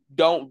you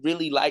don't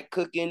really like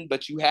cooking,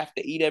 but you have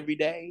to eat every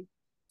day.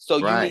 So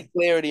you need Right.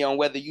 clarity on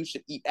whether you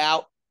should eat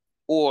out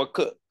or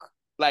cook,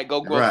 like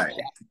go grocery Right.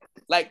 shop.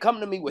 Like come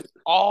to me with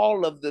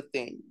all of the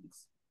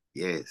things.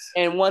 Yes.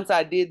 And once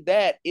I did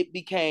that, it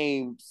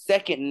became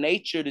second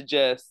nature to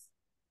just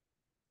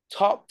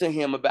talk to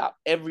him about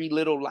every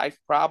little life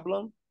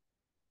problem.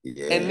 And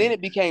Yeah. then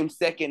it became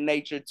second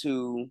nature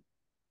to,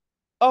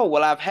 oh,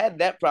 well, I've had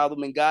that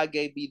problem and God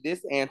gave me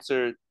this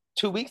answer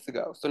 2 weeks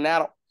ago. So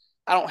now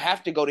I don't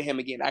have to go to him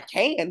again. I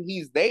can.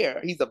 He's there.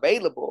 He's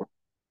available.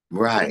 But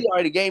he Right.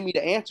 already gave me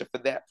the answer for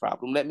that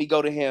problem. Let me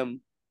go to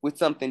him with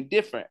something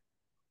different.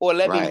 Or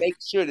let me Right. make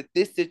sure that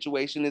this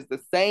situation is the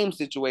same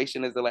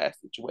situation as the last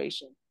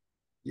situation.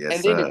 Yes,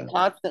 And then it's sir.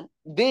 constant,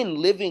 then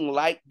living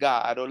like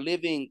God or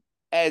living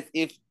as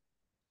if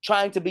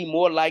trying to be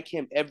more like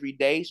him every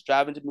day,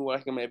 striving to be more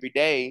like him every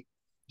day,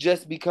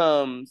 just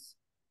becomes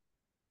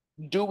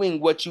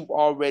doing what you've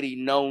already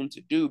known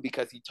to do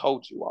because he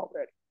told you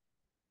already.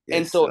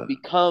 And Yes, so it sir.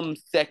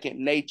 becomes second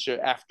nature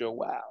after a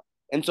while.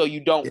 And so you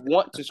Yeah. don't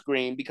want to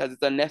scream because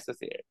it's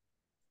unnecessary.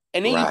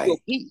 And then you feel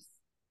Right. peace.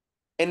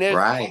 And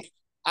Right.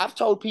 I've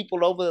told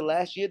people over the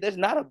last year, there's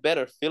not a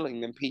better feeling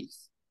than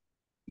peace.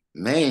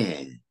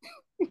 Man.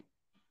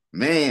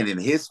 Man,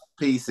 and his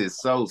piece is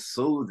so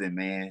soothing,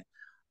 man.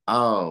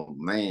 Oh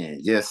man.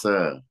 Yes,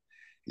 sir.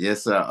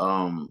 Yes, sir.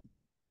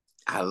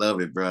 I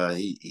love it, bro.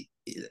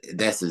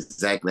 That's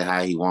exactly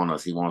how he wants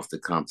us. He wants to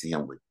come to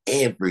him with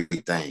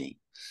everything.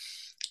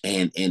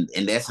 And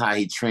that's how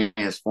he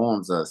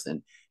transforms us.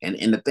 And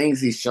the things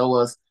he show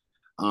us,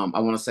 I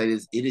want to say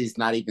this, it is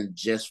not even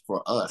just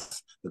for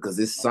us, because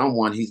it's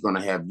someone he's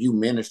gonna have you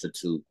minister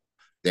to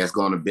that's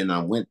gonna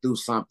been went through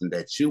something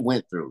that you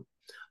went through.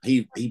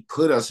 He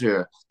put us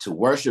here to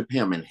worship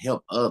him and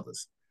help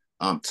others,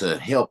 to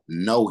help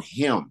know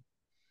him.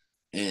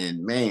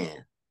 And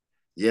man,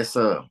 yes,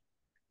 sir.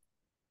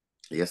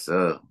 Yes,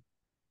 sir.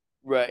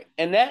 Right.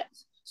 And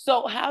that's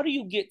so how do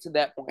you get to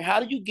that point? How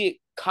do you get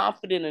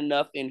confident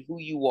enough in who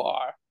you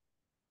are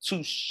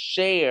to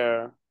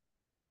share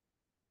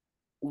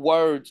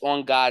words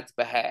on God's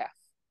behalf?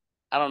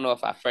 I don't know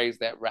if I phrased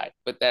that right,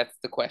 but that's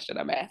the question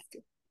I'm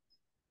asking.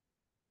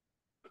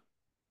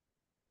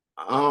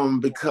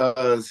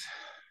 Because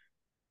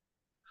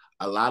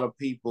a lot of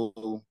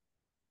people,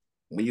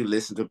 when you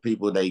listen to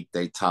people, they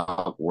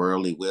talk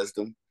worldly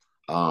wisdom.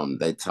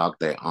 They talk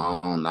their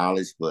own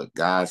knowledge, but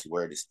God's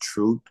word is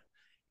truth.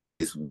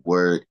 His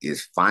word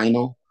is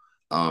final.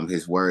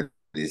 His word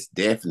is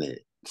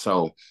definite.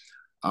 So,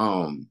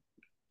 um,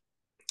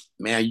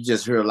 man, you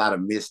just hear a lot of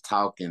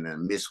mistalking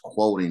and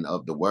misquoting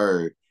of the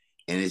word,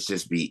 and it's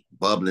just be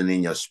bubbling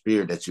in your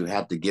spirit that you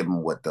have to give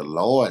them what the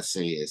Lord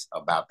says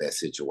about that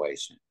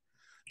situation.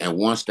 And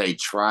once they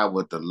try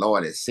what the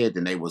Lord has said,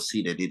 then they will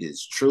see that it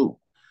is true.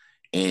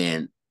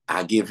 And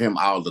I give him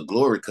all the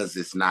glory because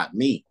it's not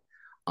me.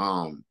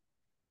 Um,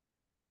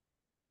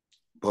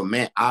 but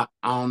man, I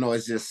don't know.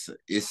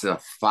 It's a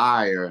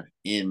fire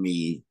in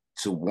me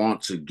to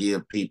want to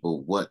give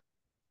people what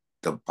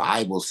the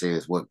Bible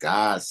says, what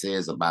God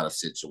says about a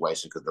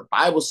situation. Because the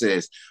Bible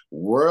says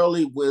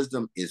worldly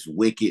wisdom is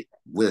wicked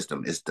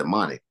wisdom, it's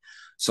demonic.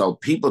 So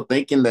people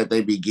thinking that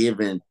they be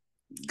given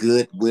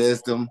good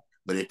wisdom,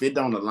 but if it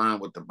don't align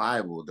with the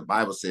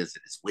Bible says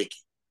that it's wicked,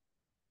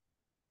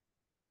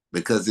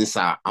 because it's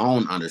our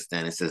own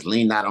understanding. It says,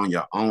 lean not on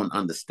your own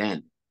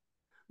understanding,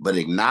 but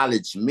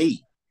acknowledge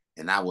me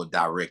and I will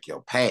direct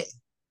your path.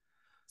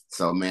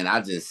 So man,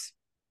 I just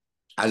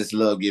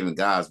love giving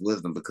God's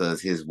wisdom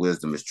because his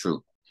wisdom is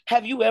true.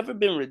 Have you ever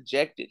been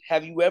rejected?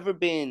 Have you ever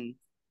been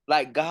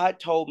like, God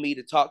told me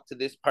to talk to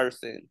this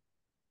person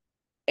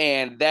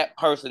and that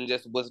person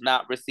just was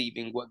not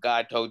receiving what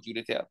God told you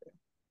to tell them?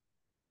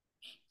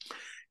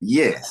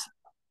 Yes,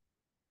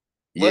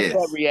 What's that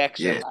yes,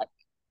 reaction yes. like?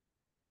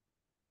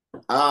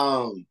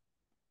 Um,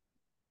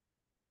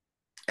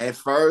 at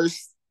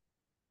first,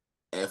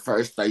 at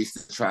first I used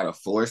to try to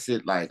force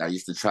it. Like I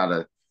used to try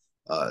to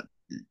uh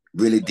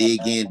really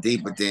dig in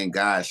deep, but then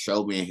God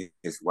showed me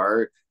his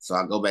word. So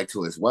I go back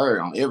to his word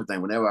on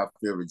everything. Whenever I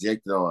feel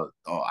rejected or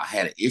I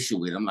had an issue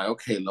with it, I'm like,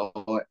 okay,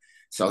 Lord.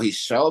 So he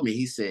showed me,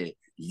 he said,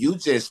 you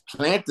just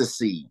plant the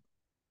seed.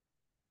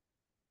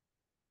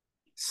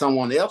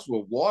 Someone else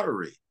will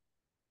water it,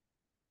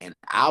 and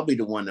I'll be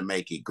the one to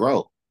make it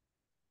grow.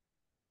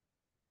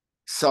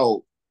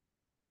 So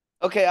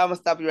Okay, I'm gonna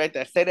stop you right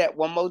there. Say that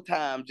one more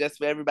time, just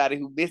for everybody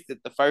who missed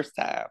it the first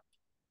time.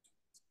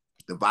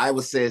 the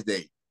Bible says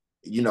that,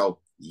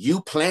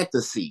 you plant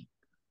the seed,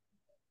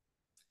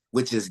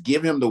 which is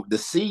give him the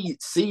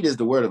seed. Seed is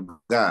the word of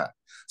God.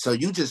 So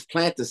you just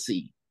plant the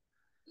seed.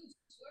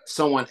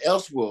 Someone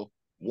else will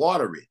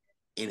water it,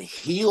 and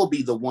he'll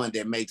be the one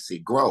that makes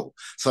it grow.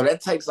 So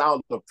that takes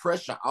all the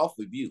pressure off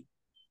of you.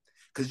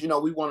 Because,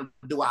 we want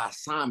to do our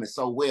assignment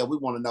so well. We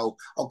want to know,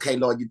 okay,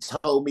 Lord, you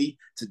told me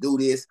to do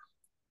this.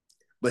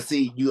 But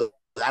see, I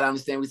don't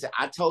understand. We said,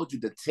 I told you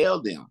to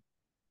tell them.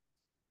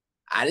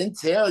 I didn't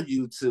tell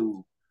you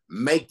to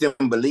make them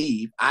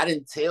believe. I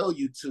didn't tell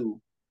you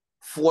to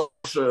force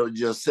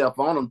yourself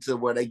on them to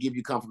where they give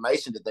you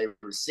confirmation that they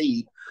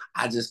receive.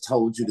 I just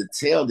told you to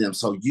tell them.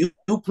 So you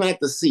plant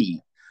the seed.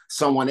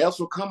 Someone else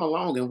will come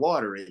along and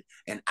water it,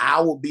 and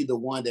I will be the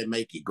one that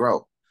make it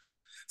grow.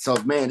 So,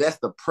 man, that's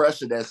the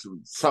pressure that's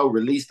so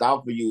released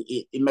off of you.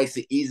 It makes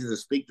it easy to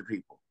speak to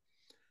people.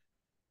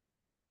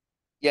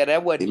 Yeah, that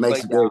It wasn't for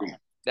makes it y'all. very.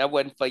 That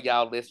wasn't for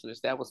y'all listeners.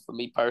 That was for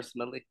me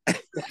personally.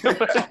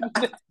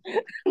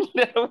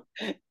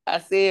 I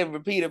said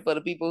repeat it for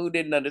the people who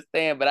didn't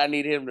understand, but I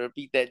needed him to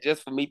repeat that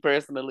just for me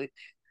personally.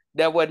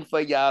 That wasn't for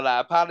y'all. I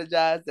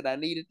apologize that I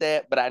needed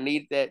that, but I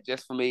needed that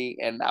just for me,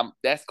 and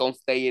that's gonna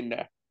stay in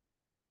there.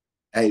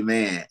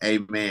 Amen.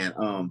 Amen.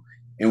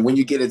 And when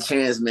you get a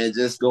chance, man,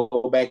 just go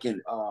back and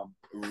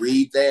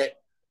read that.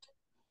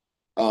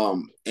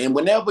 And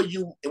whenever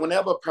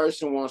a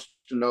person wants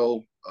to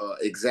know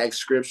exact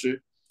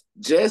scripture,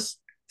 just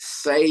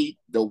say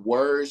the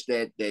words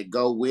that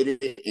go with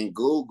it and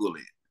Google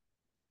it.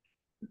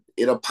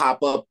 It'll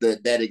pop up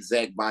that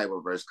exact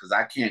Bible verse, because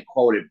I can't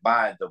quote it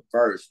by the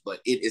verse, but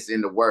it is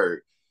in the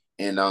word.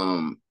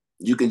 And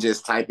you can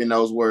just type in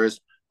those words,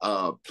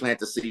 plant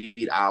the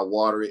seed, I'll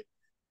water it,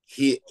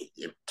 hit,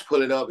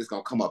 pull it up, it's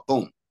gonna come up,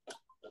 boom.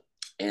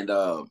 And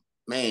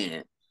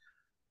man,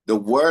 the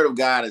word of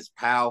God is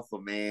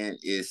powerful, man.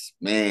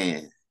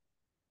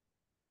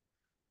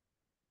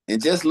 And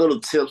just little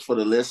tips for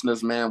the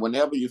listeners, man.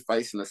 Whenever you're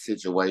facing a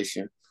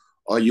situation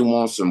or you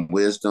want some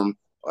wisdom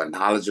or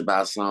knowledge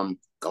about something,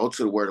 go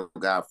to the word of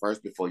God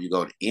first before you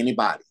go to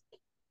anybody,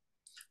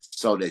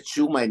 so that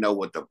you may know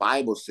what the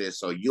Bible says,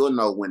 so you'll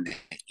know when the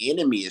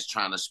enemy is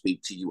trying to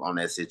speak to you on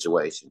that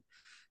situation.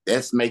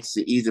 That makes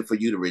it easier for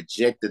you to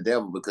reject the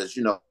devil, because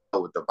you know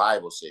what the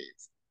Bible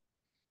says.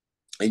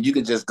 And you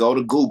can just go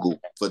to Google.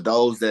 For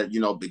those that,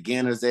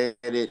 beginners at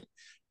it,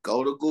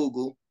 go to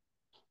Google,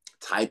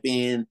 type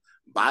in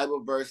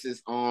Bible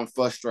verses on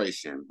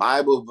frustration,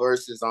 Bible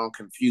verses on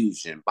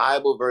confusion,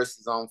 Bible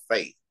verses on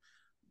faith,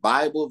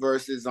 Bible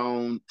verses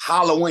on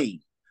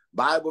Halloween,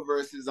 Bible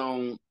verses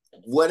on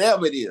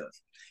whatever it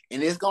is.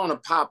 And it's going to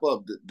pop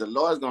up. The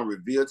Lord's going to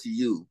reveal to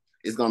you.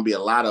 It's going to be a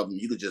lot of them.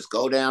 You could just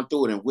go down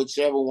through it, and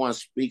whichever one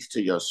speaks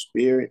to your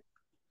spirit,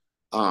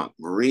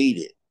 read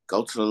it.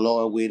 Go to the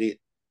Lord with it.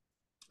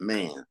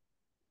 Man.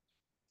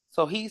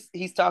 So he's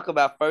talking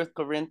about First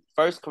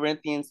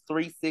Corinthians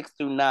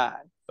 3:6-9.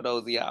 For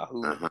those of y'all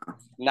who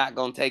not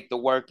gonna take the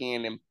work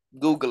in and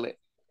Google it.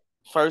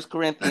 First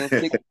Corinthians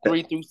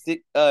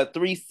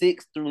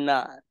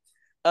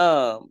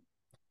 3:6-9.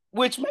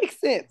 Which makes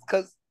sense,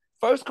 because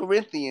First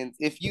Corinthians,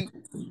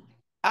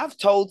 I've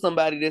told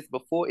somebody this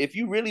before, if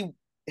you really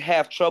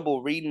have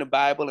trouble reading the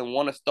Bible and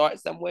want to start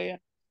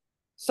somewhere,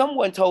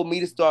 someone told me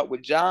to start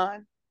with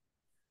John.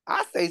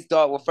 I say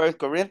start with First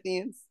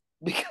Corinthians,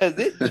 because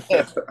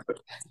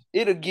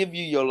it'll give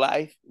you your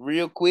life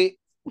real quick.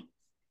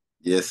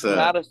 Yes, sir.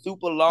 Not a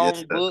super long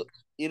Yes, book.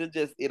 It'll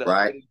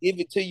right. give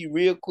it to you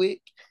real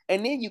quick,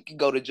 and then you can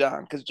go to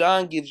John, because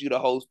John gives you the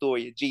whole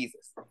story of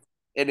Jesus,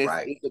 and it's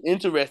an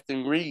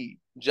interesting read.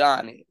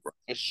 John is for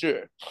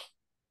sure.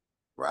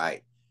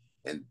 Right.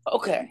 And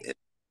Okay.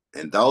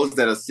 and those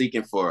that are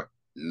seeking for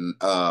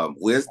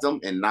wisdom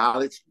and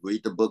knowledge,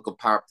 read the book of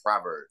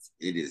Proverbs.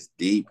 It is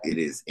deep. It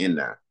is in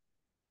there.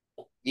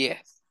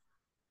 Yes.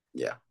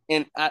 Yeah.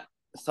 And I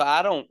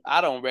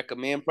don't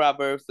recommend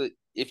Proverbs.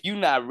 If you're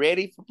not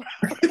ready for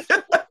Proverbs,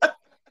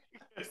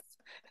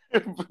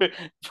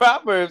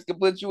 Proverbs can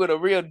put you in a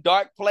real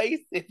dark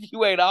place if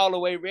you ain't all the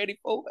way ready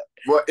for it.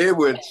 Well, it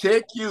will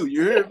check you.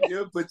 You hear me?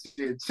 It'll put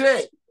you in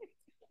check.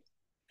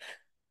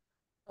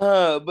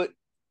 But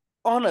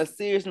on a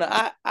serious note,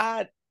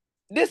 I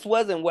this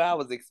wasn't where I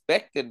was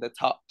expecting the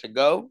talk to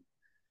go.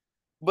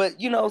 But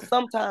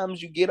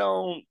sometimes you get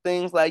on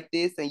things like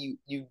this and you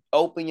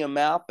open your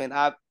mouth, and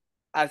I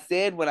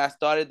said when I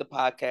started the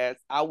podcast,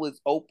 I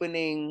was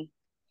opening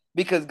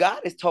because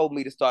God has told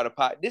me to start a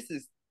pod.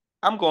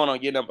 I'm going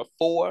on year number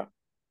 4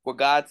 where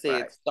God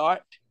said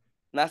start.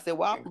 And I said,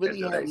 well, I really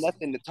have Congratulations.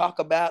 nothing to talk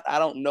about. I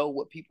don't know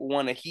what people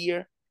want to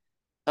hear.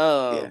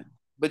 Yeah.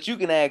 But you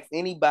can ask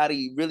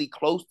anybody really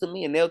close to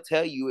me, and they'll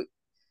tell you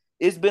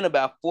it's been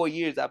about 4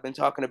 years I've been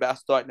talking about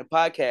starting a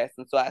podcast.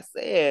 And so I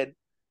said,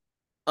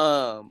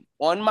 on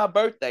my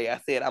birthday, I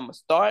said I'm gonna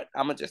start.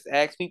 I'm gonna just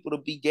ask people to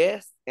be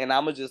guests, and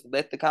I'm gonna just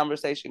let the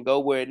conversation go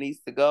where it needs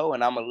to go,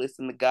 and I'm gonna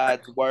listen to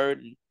God's word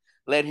and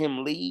let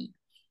Him lead.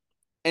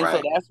 And so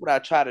Right. that's what I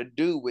try to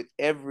do with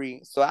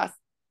every. So I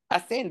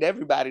send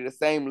everybody the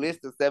same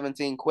list of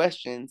 17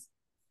 questions,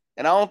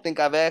 and I don't think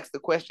I've asked the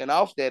question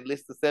off that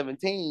list of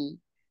 17.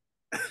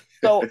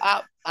 So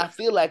I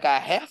feel like I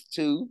have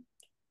to.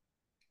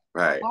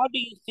 Right. How do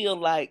you feel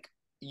like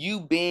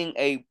you being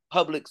a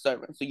public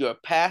servant? So you're a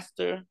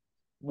pastor,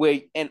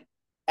 and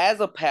as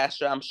a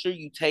pastor, I'm sure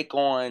you take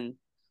on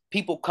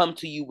people come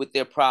to you with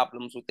their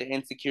problems, with their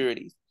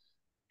insecurities.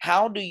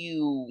 How do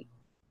you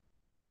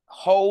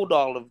hold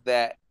all of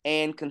that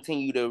and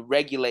continue to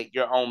regulate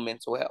your own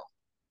mental health?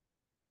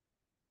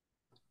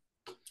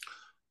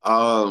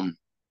 Um,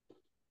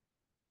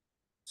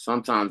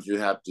 Sometimes you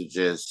have to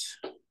just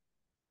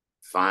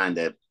find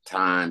that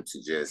time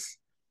to just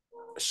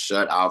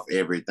shut off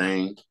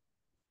everything,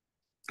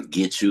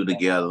 get you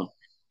together.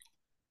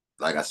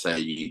 Like I say,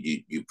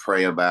 you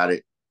pray about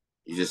it.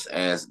 You just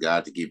ask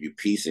God to give you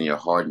peace in your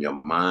heart and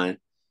your mind.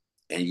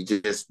 And you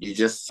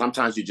just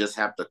sometimes you just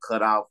have to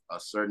cut off a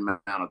certain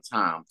amount of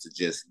time to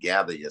just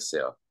gather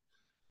yourself.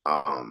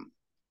 Um,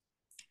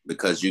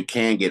 because you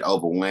can get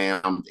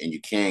overwhelmed and you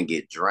can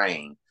get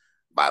drained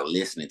by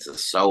listening to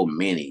so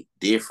many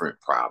different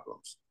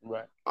problems.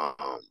 Right.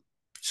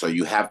 So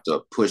you have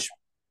to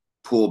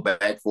pull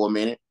back for a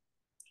minute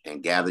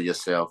and gather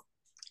yourself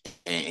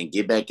and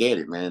get back at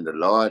it, man. The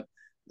Lord,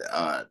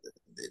 uh,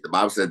 the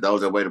Bible said,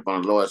 "Those that wait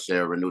upon the Lord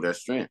shall renew their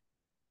strength."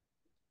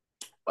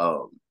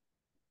 Um,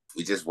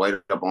 we just wait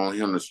upon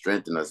Him to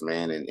strengthen us,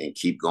 man, and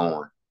keep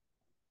going.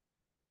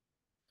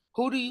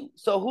 Who do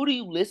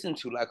you listen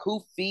to? Like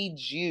who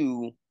feeds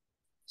you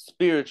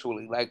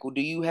spiritually? Like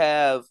do you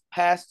have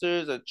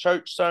pastors or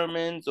church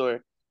sermons,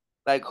 or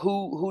like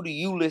who do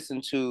you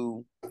listen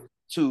to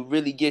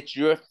really get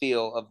your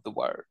feel of the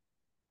word?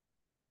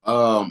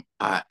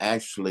 I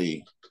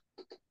actually,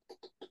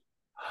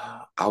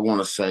 I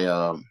want to say,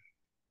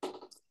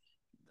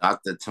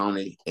 Dr.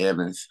 Tony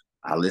Evans.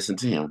 I listen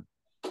to him,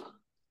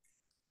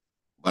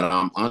 but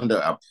I'm under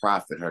a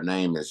prophet. Her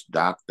name is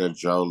Dr.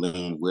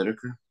 Jolene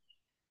Whitaker.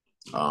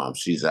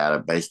 She's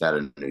based out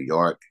of New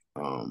York.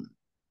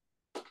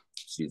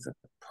 She's a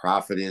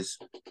prophetess.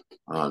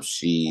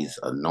 She's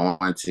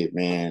anointed,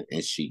 man,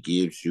 and she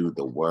gives you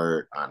the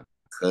word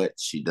uncut.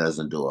 She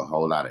doesn't do a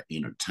whole lot of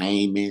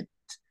entertainment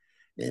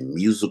and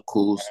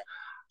musicals.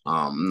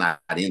 I'm not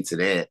into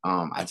that.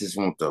 I just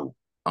want the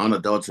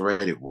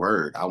unadulterated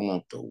word. I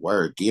want the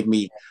word. Give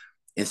me.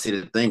 And see,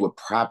 the thing with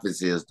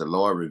prophets is the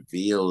Lord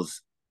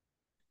reveals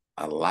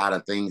a lot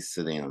of things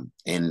to them,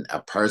 and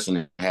a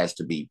person has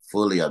to be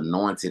fully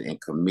anointed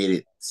and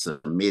committed,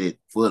 submitted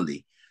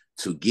fully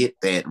to get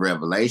that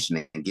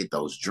revelation and get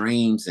those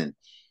dreams.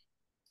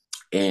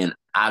 And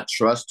I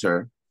trust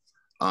her.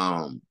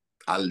 I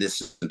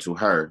listen to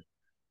her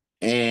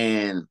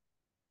and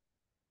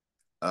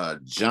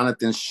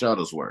Jonathan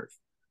Shuttlesworth.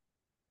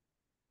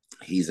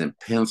 He's in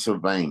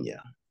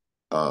Pennsylvania.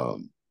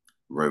 Um,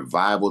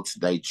 Revival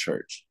Today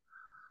Church.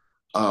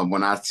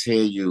 When I tell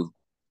you,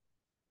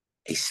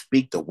 they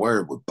speak the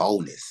word with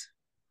boldness.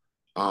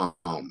 They're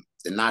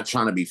not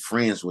trying to be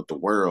friends with the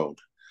world.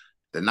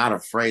 They're not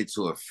afraid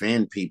to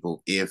offend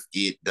people if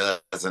it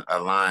doesn't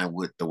align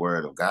with the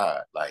word of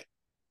God. Like,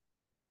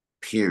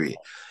 period.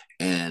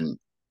 And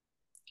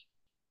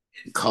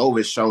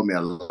COVID showed me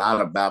a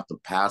lot about the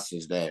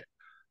pastors that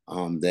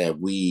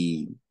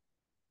we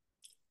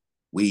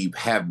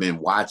have been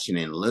watching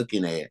and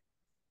looking at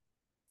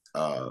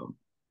uh,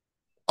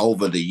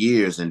 over the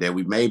years, and that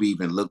we maybe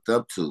even looked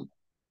up to.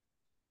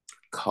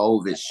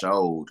 COVID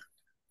showed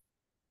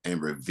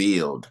and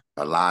revealed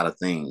a lot of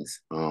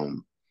things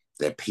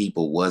that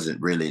people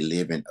wasn't really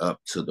living up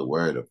to the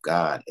word of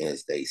God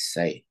as they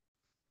say.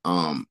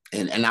 And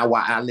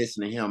I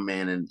listen to him,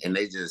 man, and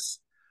they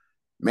just,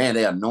 man,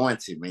 they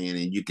anointed, man,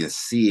 and you can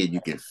see it,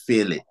 you can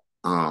feel it.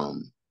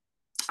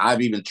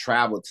 I've even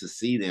traveled to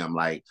see them,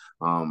 like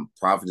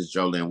Prophetess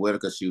Jolene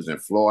Whitaker. She was in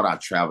Florida. I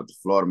traveled to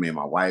Florida, me and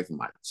my wife and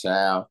my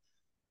child.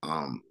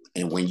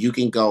 And when you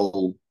can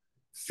go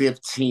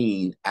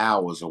 15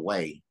 hours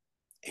away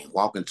and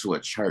walk into a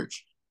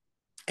church,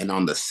 and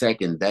on the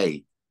second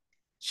day,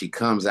 she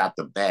comes out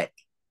the back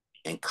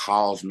and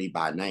calls me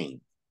by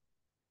name.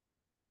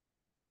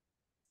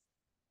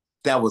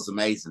 That was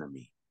amazing to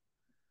me.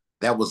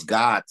 That was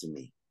God to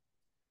me.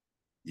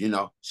 You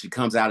know, she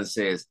comes out and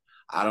says,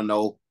 I don't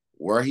know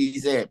where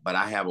he's at, but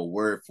I have a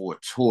word for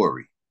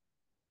Tory.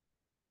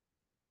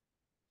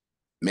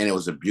 Man, it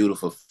was a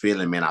beautiful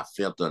feeling, man. I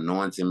felt the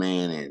anointing,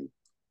 man, and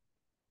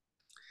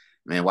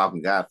man,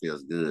 walking God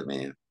feels good,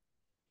 man.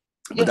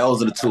 But Yeah.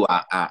 those are the two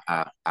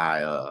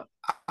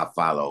I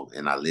follow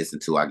and I listen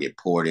to. I get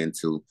poured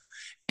into,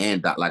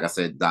 and like I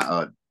said,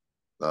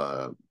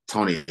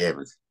 Tony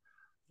Evans,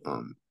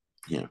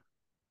 yeah.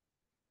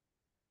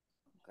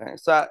 Okay.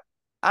 So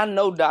I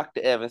know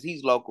Dr. Evans.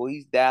 He's local.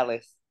 He's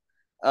Dallas.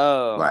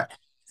 Um, Right.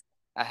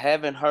 I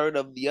haven't heard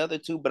of the other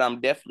two, but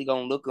I'm definitely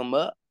gonna look them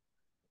up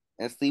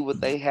and see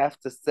what they have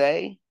to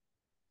say.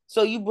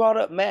 So you brought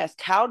up mask.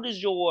 How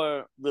does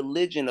your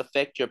religion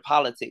affect your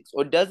politics,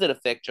 or does it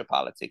affect your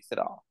politics at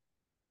all?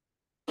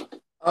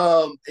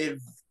 It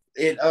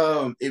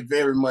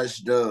very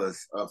much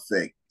does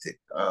affect it.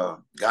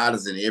 God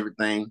is in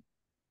everything.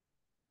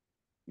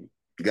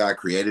 God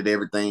created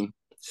everything.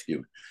 Excuse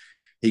me.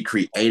 He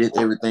created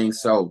everything.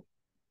 So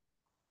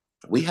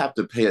we have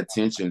to pay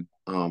attention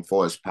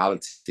for his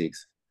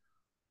politics.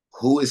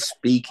 Who is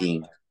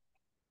speaking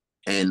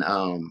and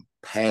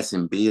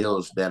passing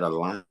bills that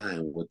align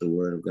with the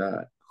word of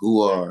God?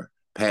 Who are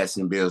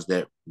passing bills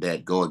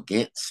that go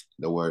against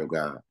the word of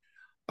God?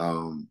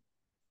 Um,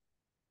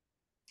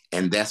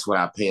 and that's what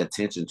I pay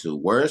attention to.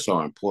 Words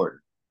are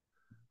important.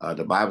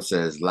 The Bible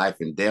says life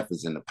and death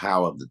is in the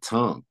power of the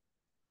tongue.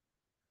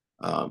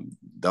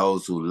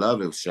 Those who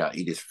love it shall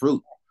eat its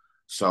fruit.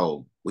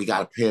 So we got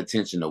to pay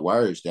attention to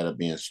words that are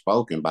being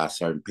spoken by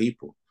certain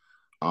people,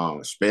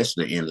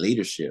 especially in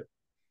leadership.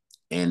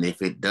 And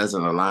if it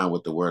doesn't align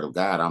with the word of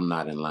God, I'm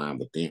not in line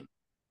with them.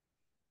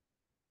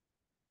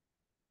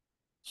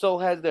 So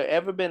has there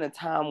ever been a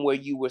time where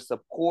you were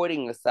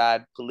supporting a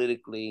side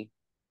politically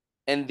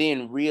and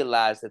then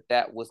realized that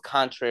that was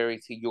contrary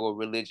to your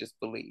religious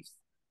beliefs?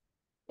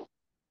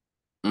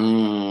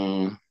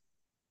 Mm,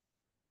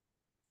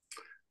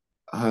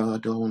 I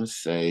don't want to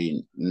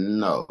say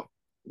no,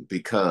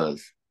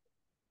 because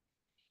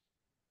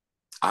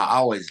I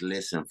always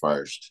listen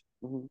first.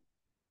 Mm-hmm.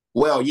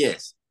 Well,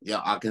 yes,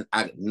 yeah,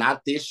 I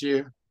not this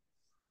year,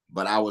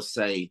 but I would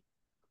say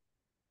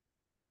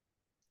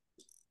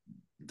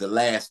the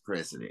last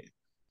president.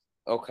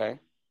 Okay.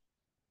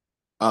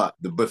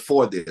 The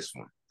before this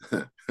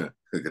one.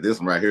 This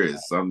one right here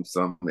is something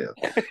else.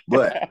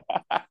 But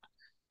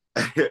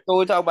So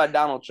we're talking about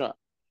Donald Trump.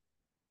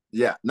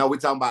 yeah, no, we're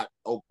talking about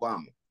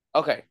Obama.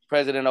 Okay,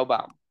 President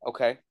Obama.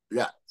 Okay.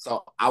 Yeah,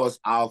 so I was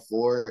all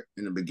for it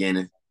in the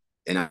beginning,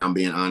 and I'm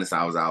being honest,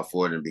 I was all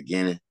for it in the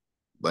beginning.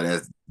 But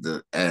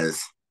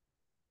as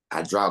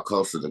I draw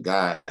closer to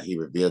God, He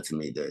revealed to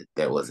me that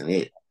that wasn't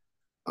it.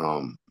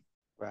 Um,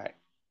 Right.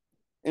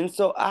 And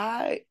so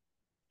I've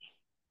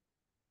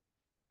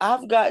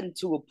gotten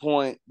to a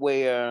point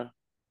where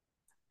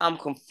I'm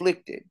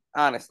conflicted,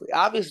 honestly.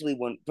 Obviously,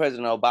 when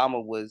President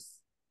Obama was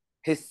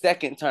his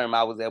second term,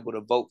 I was able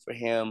to vote for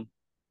him.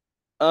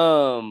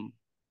 Um,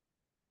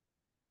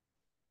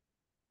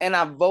 and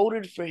I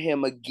voted for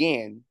him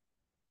again,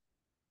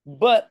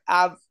 but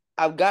I've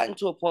gotten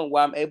to a point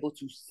where I'm able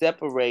to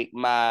separate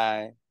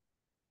my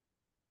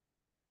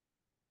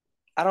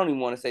I don't even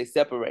want to say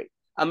separate.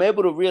 I'm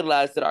able to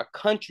realize that our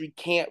country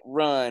can't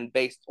run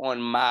based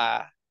on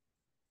my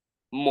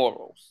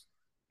morals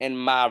and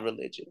my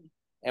religion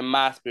and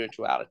my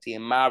spirituality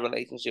and my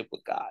relationship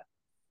with God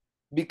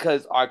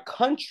because our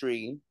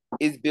country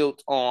is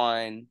built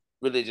on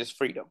religious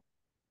freedom.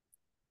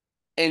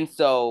 And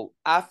so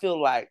I feel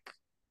like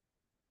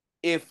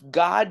if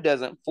God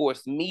doesn't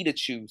force me to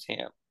choose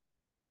him,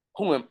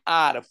 who am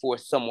I to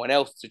force someone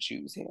else to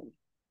choose him?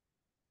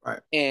 right.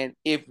 And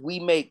if we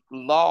make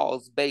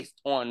laws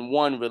based on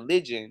one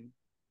religion,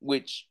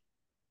 which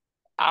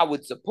I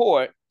would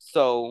support,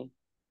 so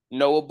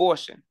no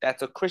abortion,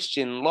 that's a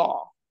Christian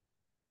law.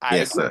 I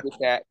Yes, agree sir. with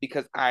that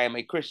because I am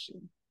a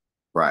Christian.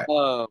 Right.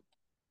 Um,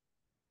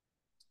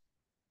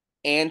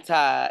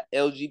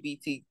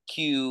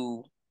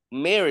 Anti-LGBTQ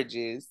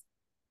marriages,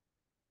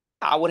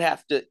 I would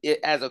have to,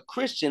 as a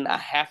Christian, I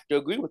have to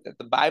agree with that.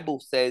 The Bible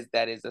says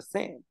that is a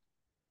sin.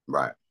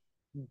 Right.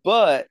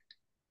 But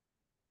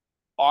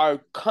our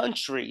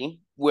country,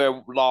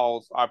 where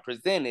laws are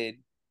presented,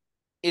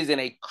 isn't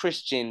a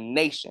Christian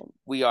nation.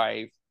 We are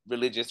a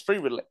religious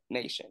free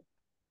nation.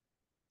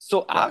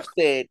 So I've Right.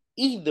 said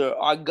either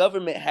our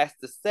government has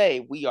to say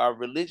we are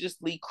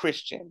religiously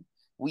Christian,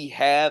 we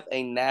have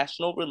a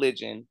national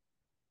religion,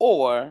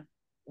 or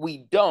we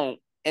don't,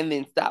 and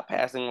then stop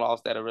passing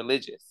laws that are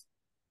religious.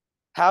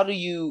 How do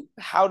you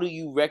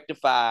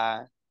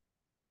rectify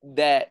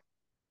that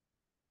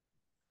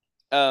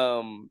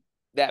um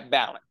that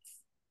balance?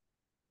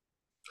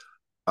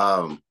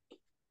 Um,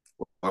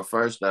 well,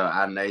 first,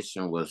 our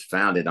nation was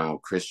founded on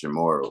Christian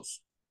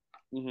morals.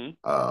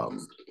 Mm-hmm.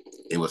 Um,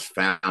 it was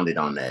founded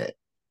on that,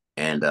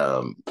 and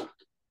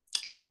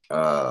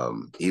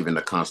even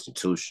the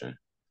Constitution.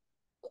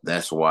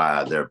 That's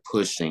why they're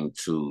pushing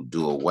to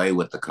do away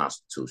with the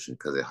Constitution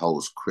because it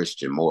holds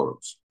Christian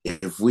morals.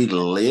 If we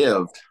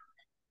lived,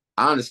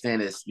 I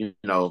understand it's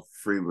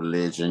free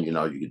religion.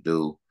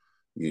 You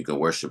can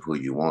worship who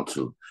you want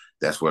to.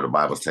 That's where the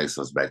Bible takes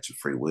us back to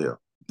free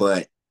will.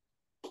 But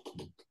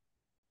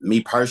me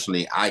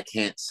personally, I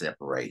can't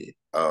separate it.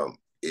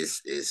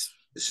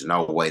 It's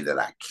no way that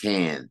I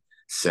can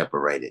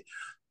separate it.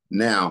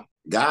 Now,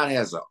 God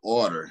has an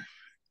order,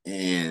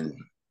 and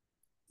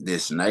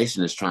this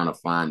nation is trying to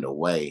find a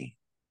way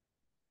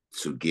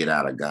to get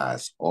out of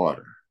God's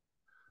order.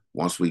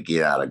 Once we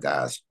get out of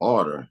God's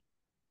order,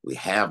 we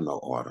have no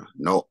order.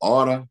 No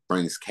order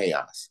brings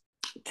chaos.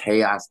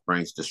 chaos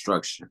brings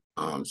destruction.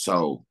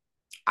 So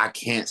I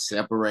can't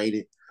separate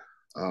it.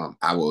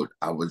 I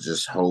would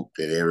just hope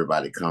that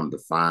everybody come to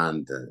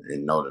find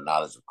and know the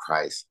knowledge of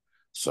Christ,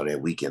 so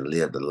that we can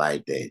live the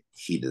life that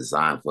He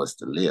designed for us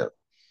to live.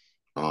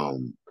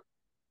 Um,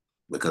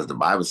 because the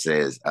Bible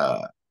says,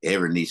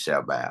 every knee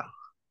shall bow,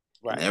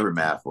 and Right. every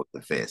mouth will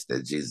confess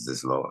that Jesus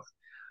is Lord.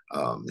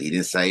 He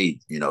didn't say,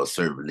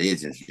 certain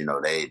religions,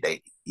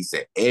 they he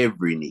said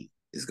every knee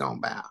is gonna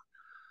bow.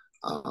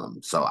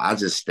 So I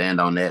just stand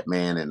on that,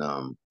 man, and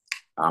I'm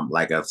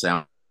like I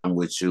said, I'm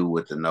with you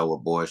with the no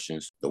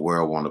abortions. The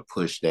world want to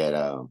push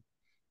that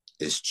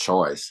it's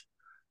choice.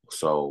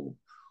 So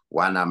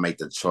why not make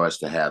the choice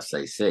to have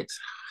safe sex?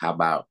 How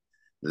about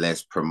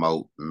let's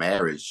promote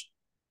marriage,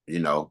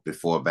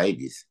 before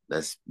babies?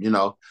 Let's,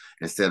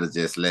 instead of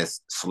just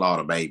let's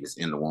slaughter babies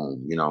in the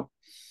womb.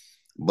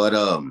 But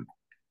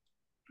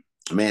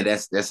man,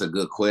 that's a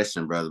good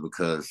question, brother,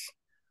 because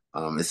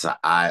it's an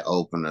eye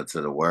opener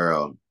to the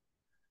world,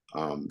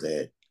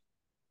 that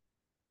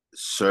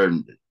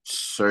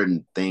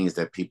certain things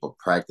that people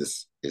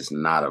practice is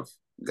not of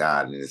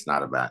God, and it's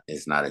not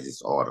of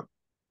His order.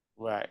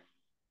 Right.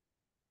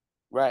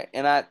 Right.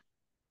 And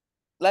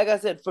like I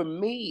said, for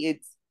me,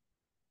 it's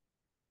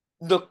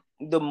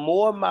the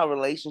more my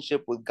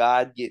relationship with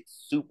God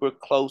gets super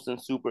close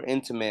and super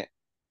intimate,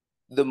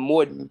 the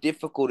more Mhm.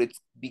 difficult it's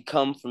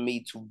become for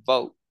me to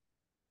vote,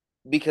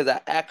 because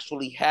I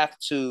actually have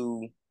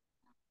to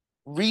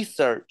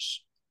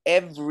research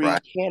every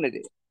Right,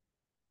 candidate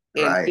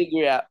and right,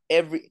 figure out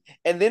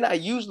and then I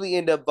usually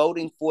end up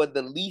voting for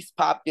the least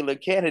popular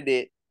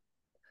candidate.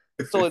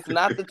 So it's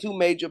not the two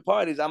major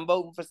parties. I'm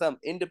voting for some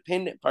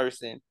independent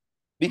person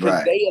because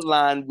right, they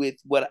align with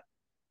what.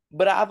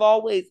 But I've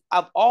always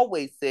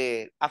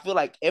said I feel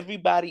like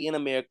everybody in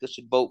America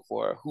should vote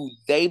for who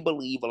they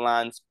believe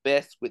aligns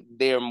best with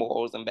their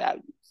morals and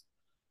values.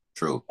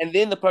 true. And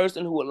then the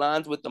person who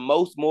aligns with the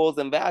most morals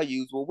and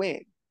values will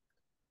win.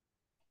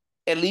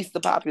 At least the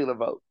popular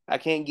vote. I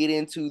can't get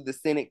into the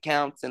Senate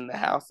counts and the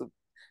House of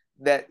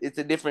that. It's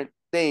a different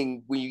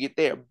thing when you get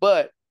there.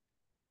 But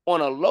on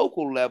a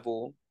local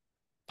level,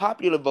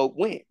 popular vote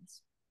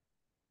wins.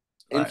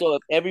 And Right, so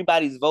if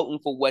everybody's voting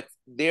for what's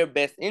their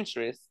best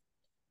interest,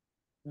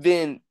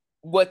 then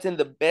what's in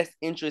the best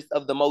interest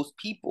of the most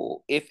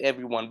people, if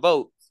everyone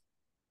votes,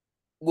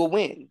 will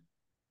win.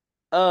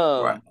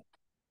 right, Um,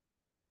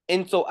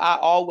 and so I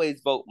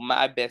always vote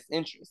my best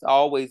interest. I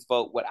always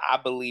vote what I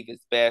believe is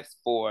best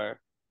for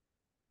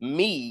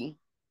me,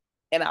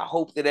 and I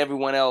hope that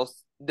everyone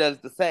else does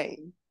the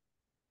same.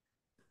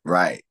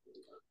 right.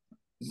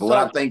 But what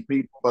I So think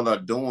people are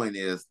doing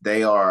is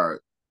they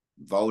are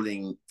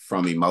voting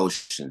from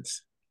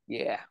emotions.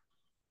 yeah,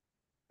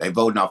 They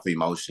voting off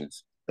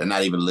emotions. They're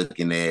not even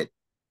looking at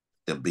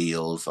the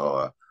bills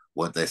or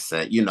what they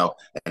say. They're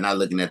not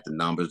looking at the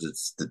numbers, the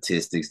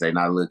statistics. They're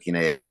not looking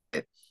at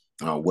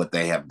what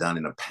they have done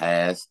in the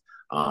past,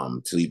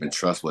 to even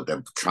trust what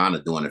they're trying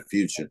to do in the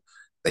future.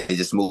 They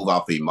just move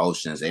off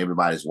emotions.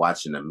 Everybody's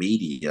watching the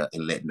media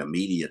and letting the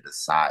media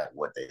decide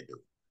what they do.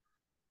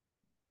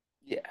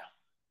 yeah.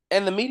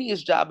 And the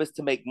media's job is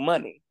to make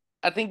money.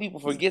 I think people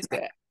forget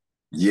that.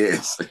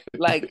 Yes.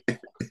 Like,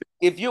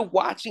 if you're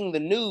watching the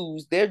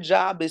news, their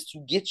job is to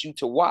get you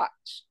to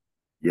watch.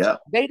 Yep.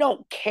 They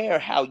don't care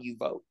how you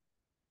vote.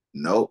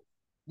 Nope.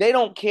 They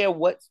don't care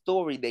what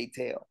story they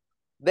tell.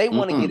 They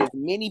want to get Mm-mm. as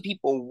many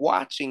people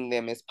watching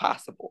them as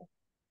possible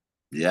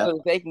so Yep.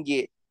 that they can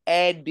get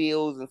ad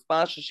deals and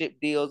sponsorship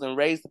deals and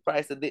raise the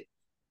price of it.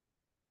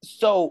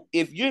 So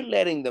if you're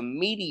letting the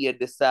media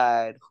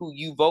decide who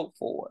you vote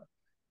for,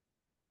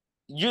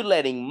 you're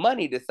letting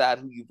money decide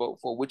who you vote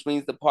for, which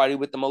means the party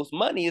with the most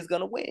money is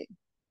going to win.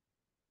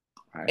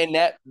 Right. And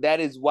that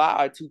is why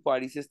our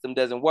two-party system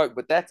doesn't work.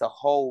 But that's a Yeah.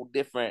 whole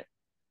different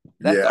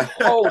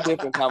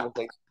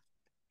conversation.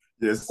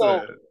 Yes,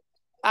 So sir.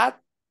 I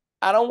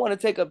I don't want to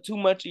take up too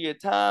much of your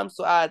time.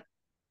 So I've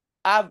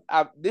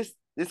this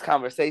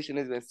conversation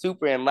has been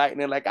super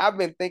enlightening. Like, I've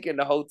been thinking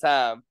the whole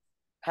time,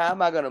 how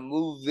am I gonna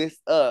move this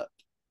up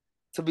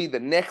to be the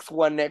next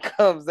one that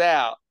comes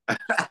out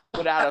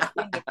without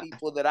offending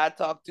people that I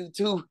talked to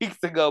 2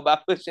 weeks ago by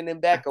pushing them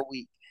back a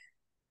week,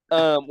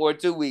 or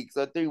 2 weeks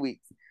or 3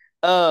 weeks.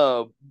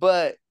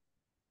 But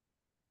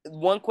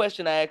one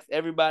question I ask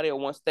everybody, or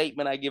one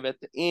statement I give at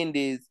the end,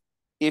 is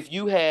if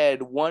you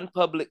had one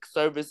public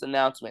service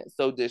announcement,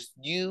 so just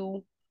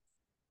you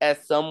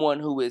as someone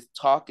who is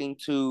talking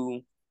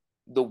to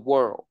the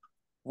world,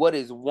 what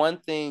is one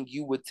thing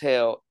you would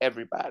tell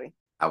everybody?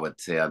 I would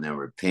tell them,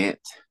 repent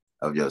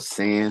of your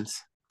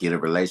sins, get a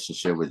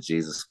relationship with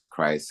Jesus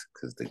Christ,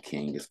 because the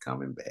King is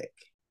coming back.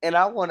 And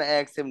I want to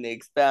ask him to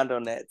expound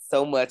on that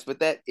so much, but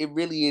that it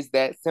really is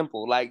that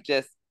simple. Like,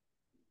 just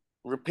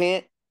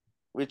repent,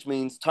 which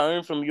means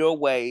turn from your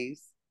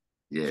ways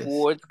Yes.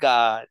 towards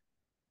God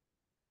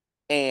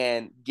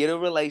and get a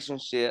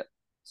relationship.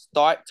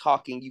 Start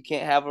talking. You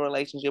can't have a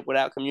relationship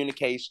without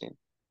communication.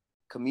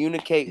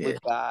 Communicate Yeah.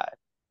 with God.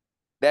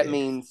 That Yes.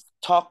 means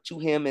talk to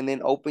him and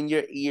then open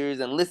your ears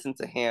and listen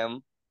to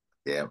him.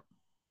 Yeah.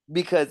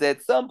 Because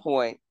at some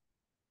point,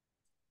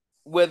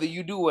 whether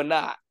you do or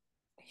not,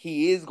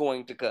 he is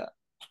going to come.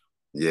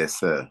 Yes,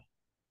 sir.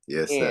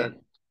 Yes, sir. And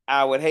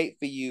I would hate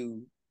for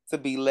you to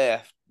be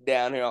left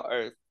down here on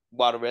earth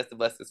while the rest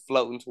of us is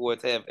floating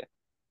towards heaven.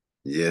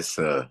 Yes,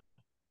 sir.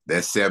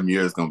 That 7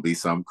 years is gonna be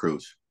something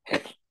crucial.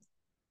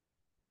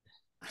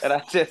 And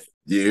I just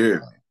You hear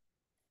me?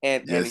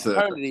 and Yes, sir.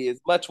 eternity is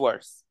much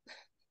worse.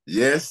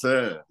 Yes,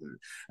 sir.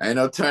 Ain't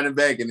no turning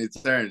back in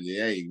eternity.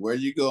 Hey, where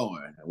you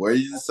going? Where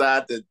you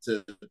decide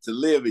to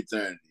live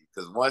eternity?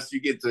 Because once you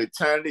get to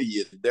eternity,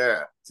 you're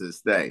there to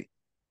stay.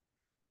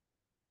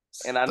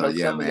 And I So know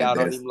yeah, some of man, y'all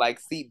don't that's even like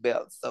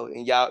seatbelts. So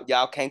and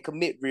y'all can't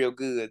commit real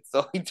good.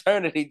 So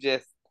eternity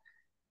just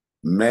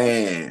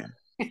man,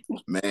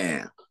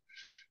 man.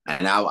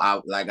 And I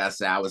like I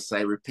said, I would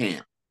say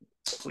repent,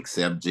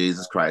 accept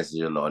Jesus Christ as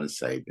your Lord and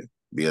Savior,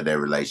 build that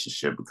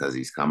relationship because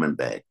He's coming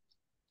back.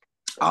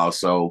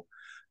 Also,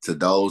 to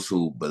those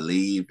who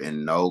believe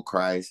and know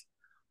Christ,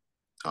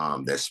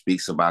 that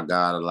speaks about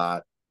God a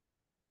lot,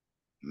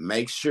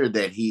 make sure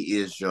that He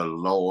is your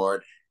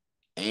Lord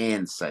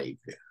and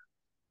Savior.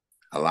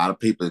 A lot of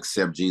people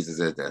accept Jesus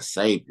as their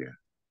Savior,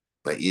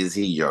 but is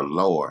He your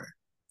Lord?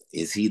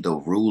 Is He the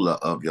ruler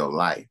of your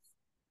life?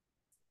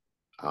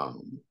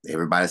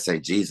 Everybody say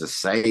Jesus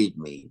saved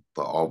me,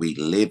 but are we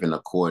living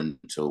according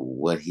to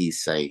what He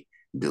say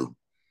do?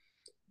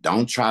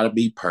 Don't try to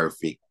be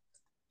perfect.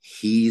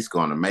 He's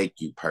gonna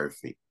make you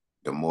perfect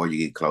the more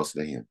you get closer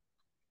to Him.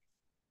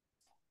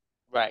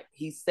 right.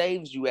 He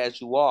saves you as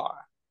you are.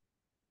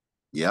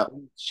 Yep.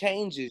 He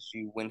changes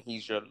you when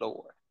he's your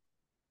Lord.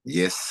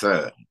 Yes,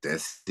 sir.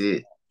 That's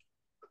it.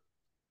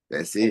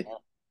 That's And it.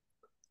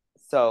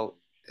 so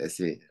That's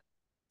it.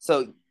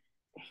 so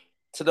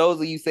to those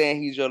of you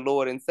saying he's your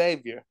Lord and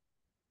Savior,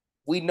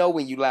 we know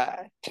when you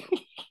lie.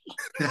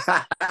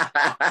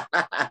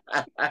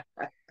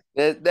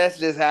 That's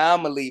just how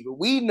I'm gonna leave it.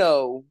 We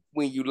know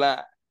when you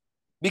lie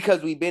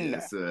because we've been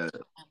Yes, there. sir.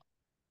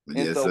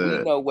 And Yes, so we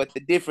sir. know what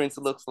the difference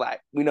looks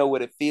like. We know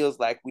what it feels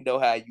like. We know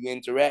how you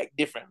interact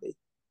differently.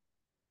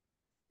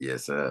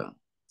 Yes, sir.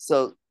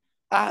 So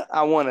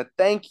I want to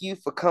thank you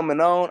for coming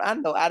on. I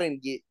know I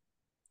didn't get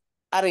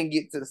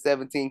to the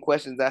 17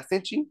 questions I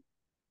sent you.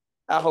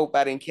 I hope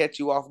I didn't catch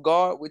you off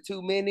guard with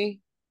too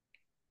many.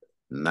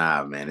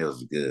 Nah, man, it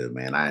was good,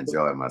 man. I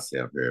enjoyed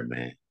myself here,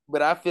 man.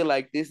 But I feel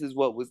like this is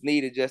what was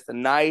needed, just a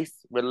nice,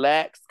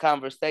 relaxed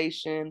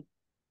conversation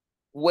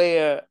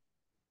where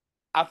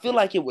I feel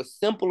like it was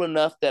simple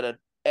enough that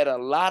at a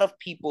lot of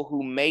people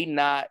who may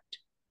not,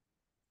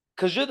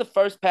 because you're the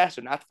first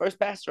pastor, not the first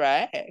pastor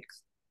I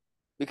asked,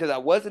 because I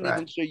wasn't Right.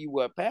 even sure you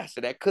were a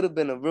pastor. That could have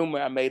been a rumor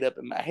I made up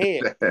in my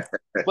head.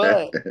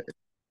 But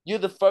you're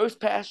the first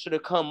pastor to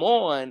come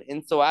on,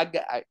 and so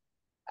I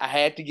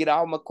had to get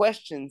all my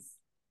questions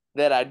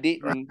that I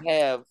didn't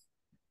have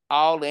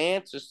all the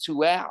answers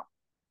to out.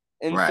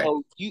 And Right.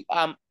 so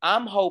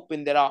I'm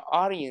hoping that our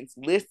audience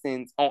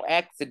listens on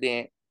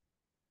accident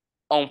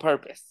on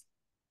purpose.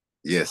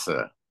 Yes,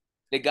 sir.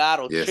 That God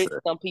will Yes, trick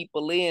sir. some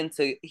people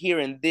into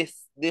hearing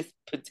this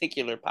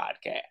particular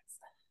podcast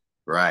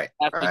Right.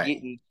 after Right.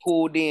 getting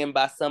pulled in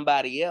by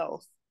somebody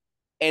else.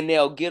 And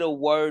they'll get a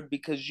word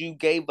because you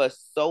gave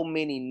us so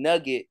many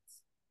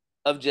nuggets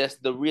of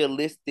just the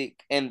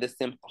realistic and the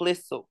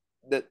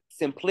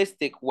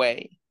simplistic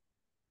way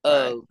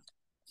Right. of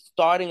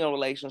starting a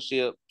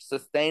relationship,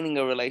 sustaining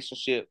a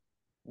relationship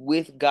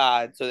with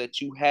God so that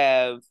you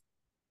have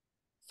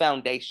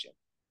foundation.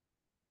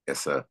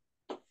 Yes, sir.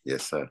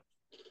 Yes, sir.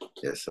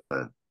 Yes,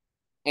 sir.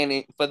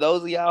 For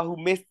those of y'all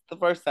who missed the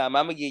first time,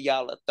 I'm gonna give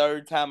y'all a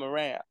third time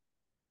around.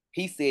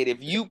 He said,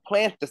 if you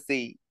plant the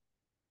seed,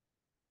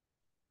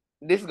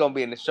 this is gonna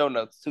be in the show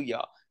notes too,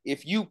 y'all.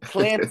 If you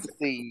plant the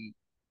seed,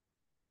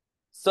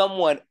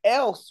 someone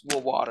else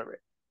will water it.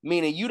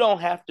 Meaning you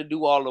don't have to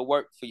do all the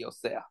work for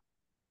yourself.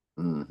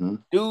 Mm-hmm.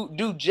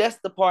 Do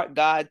just the part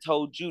God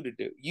told you to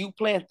do. You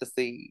plant the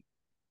seed.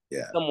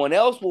 Yeah. Someone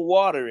else will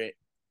water it.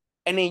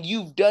 And then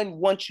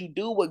once you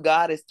do what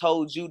God has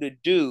told you to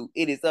do,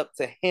 it is up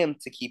to him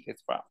to keep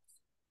his promise.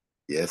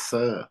 Yes,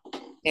 sir.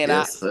 And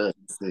Yes, sir.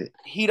 That's it.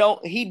 he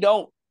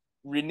don't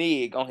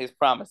renege on his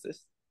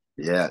promises.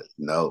 Yeah.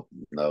 No.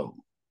 No.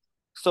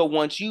 So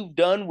once you've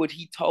done what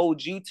he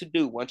told you to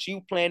do, once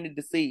you planted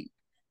the seed,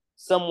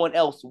 someone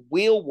else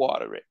will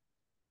water it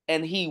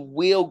and he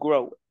will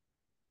grow it.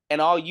 And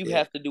all you Yeah.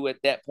 have to do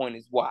at that point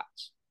is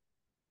watch.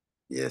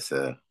 Yes,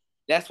 sir.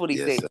 That's what he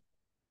Yes, said. sir.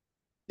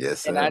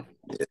 Yes, And sir.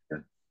 Yes,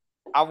 sir.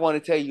 I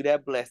want to tell you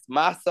that blessed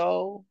my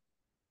soul.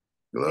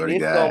 And Glory to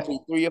it's gonna God. be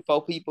 3 or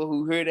 4 people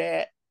who hear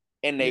that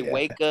and they Yeah.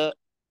 wake up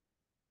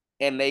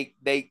and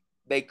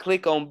they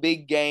click on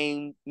Big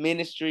Game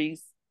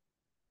Ministries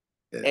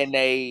Yes. and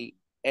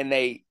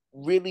they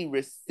really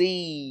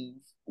receive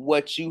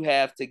what you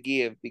have to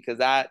give because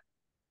I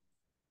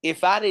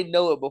if I didn't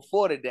know it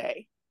before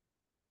today,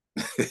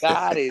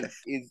 God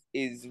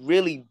is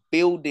really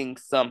building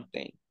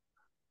something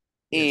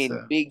Yes, in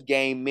sir. Big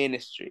Game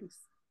Ministries.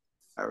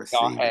 I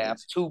Y'all receive it. have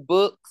 2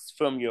 books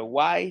from your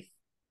wife.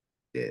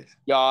 Yes.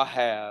 Y'all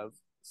have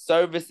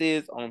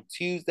services on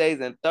Tuesdays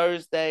and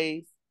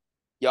Thursdays.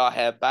 Y'all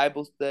have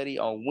Bible study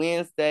on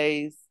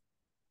Wednesdays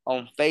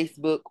on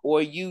Facebook or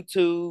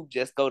YouTube.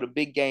 Just go to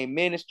Big Game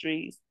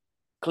Ministries,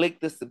 click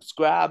the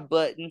subscribe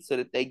button so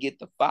that they get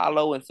the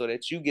follow and so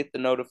that you get the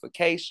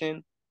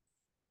notification,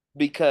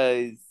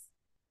 because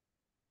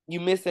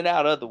you're missing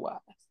out otherwise.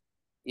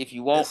 If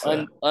you want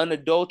Yes,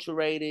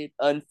 unadulterated,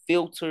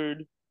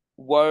 unfiltered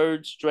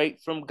words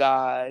straight from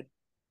God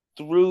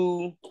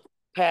through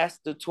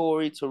Pastor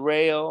Tory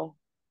Terrell,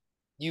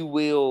 you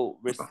will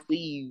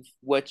receive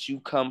what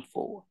you come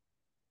for.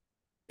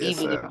 yes,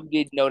 Even if sir. you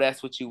didn't know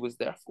that's what you was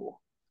there for.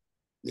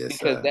 Yes,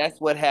 Because sir. that's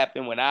what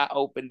happened when I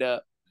opened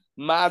up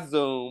my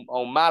Zoom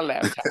on my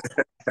laptop.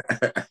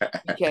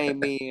 He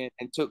came in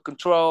and took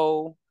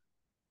control,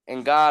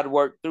 and God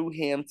worked through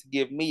him to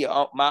give me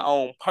my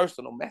own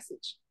personal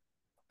message.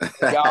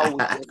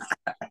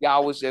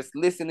 Y'all was just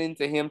listening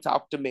to him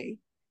talk to me.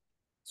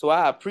 So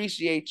I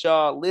appreciate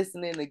y'all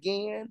listening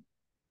again.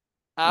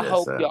 I Yes,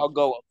 hope sir. y'all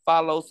go and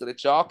follow so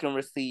that y'all can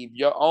receive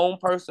your own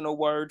personal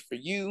word for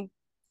you.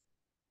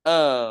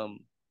 Um,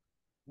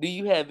 do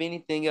you have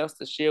anything else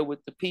to share with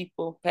the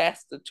people,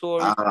 Pastor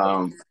Tory?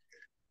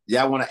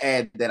 Yeah, I want to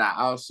add that I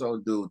also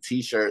do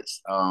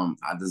t-shirts. I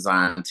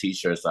design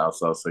t-shirts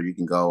also, so you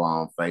can go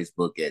on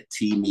Facebook at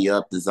Tee Me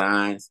Up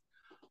Designs.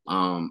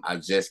 I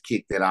just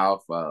kicked it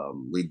off.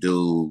 We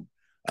do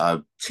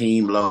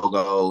team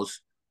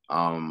logos.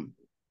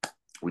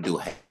 We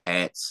do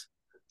hats.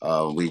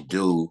 We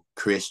do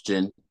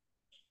Christian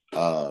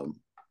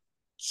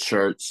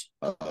shirts,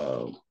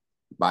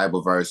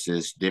 Bible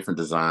verses, different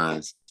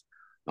designs,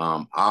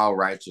 all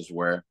righteous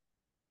wear.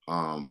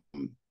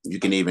 You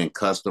can even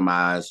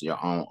customize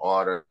your own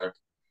order.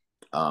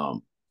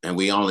 And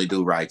we only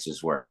do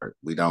righteous work.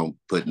 We don't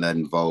put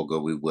nothing vulgar.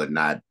 We would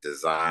not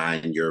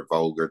design your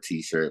vulgar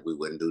t-shirt. We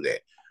wouldn't do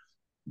that.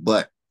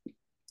 But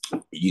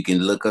you can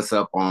look us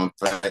up on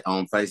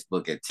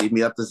Facebook at Tee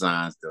Me Up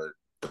Designs. The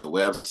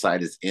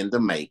website is in the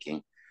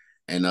making.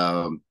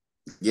 And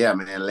yeah,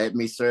 man, let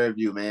me serve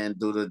you, man.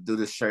 Do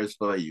the shirts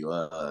for you.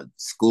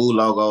 School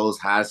logos,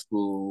 high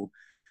school,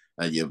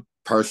 your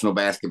personal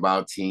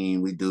basketball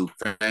team. We do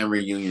family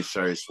reunion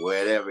shirts,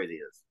 whatever it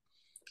is.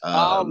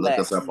 All Look that,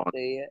 us up he on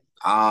said.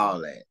 all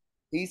that.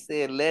 He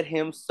said, let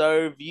him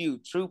serve you.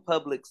 True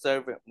public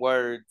servant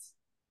words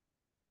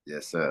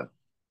Yes, sir.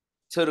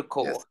 to the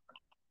core. Yes,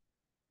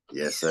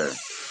 yes, sir.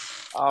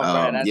 All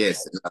right.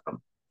 Yes.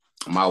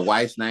 My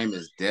wife's name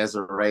is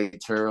Desiree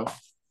Terrell.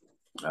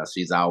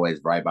 She's always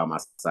right by my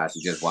side.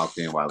 She just walked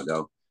in a while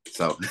ago.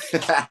 So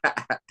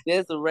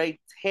Desiree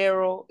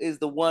Terrell is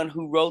the one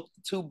who wrote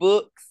the 2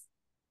 books.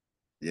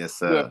 yes,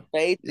 Your sir.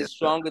 faith Yes, is sir.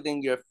 stronger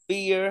than your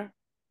fear.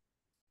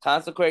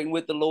 Consecrating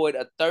with the Lord,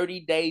 a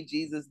 30-day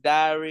Jesus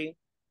diary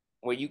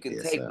where you can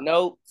Yes, take sir.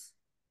 notes,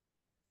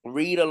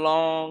 read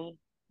along,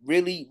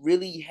 really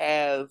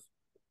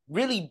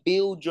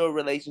build your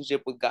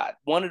relationship with God.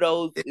 One of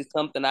those is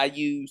something I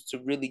use to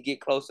really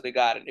get closer to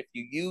God. And if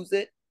you use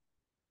it,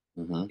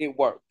 it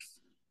works.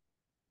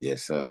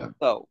 Yes, sir.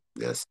 So,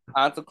 Yes.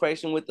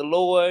 Consecration with the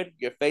Lord,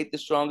 Your Faith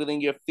is Stronger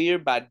Than Your Fear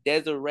by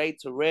Desiree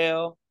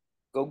Terrell.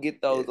 Go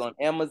get those on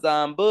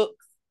Amazon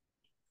Books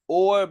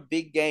or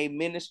Big Game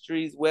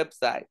Ministries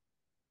website.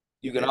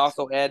 You can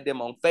also add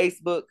them on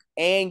Facebook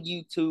and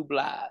YouTube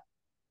Live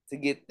to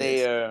get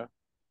their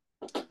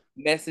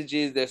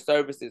messages, their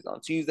services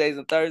on Tuesdays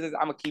and Thursdays.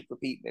 I'm going to keep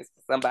repeating this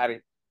because somebody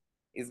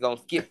is going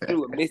to skip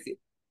through and miss it.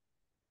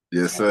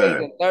 Yes, Tuesdays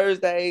sir. and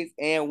Thursdays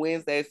and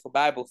Wednesdays for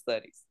Bible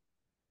studies.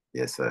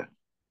 Yes, sir.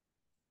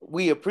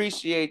 We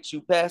appreciate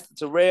you, Pastor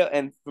Terrell.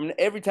 And from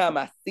every time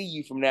I see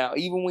you from now,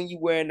 even when you're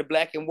wearing the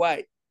black and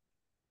white,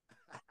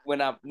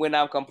 when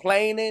I'm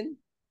complaining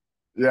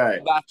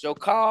about your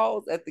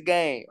calls at the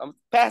game, I'm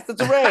Pastor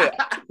Terrell.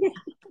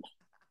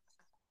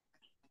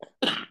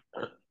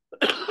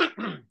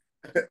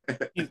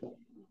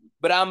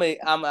 But I'm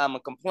a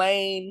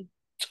complain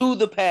to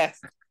the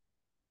pastor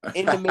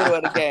in the middle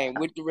of the game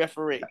with the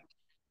referee.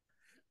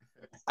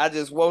 I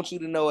just want you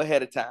to know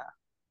ahead of time.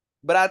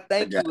 But I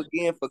thank you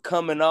again for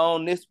coming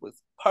on. This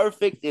was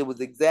perfect. It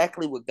was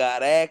exactly what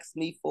God asked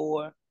me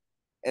for.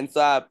 And so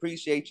I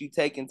appreciate you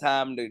taking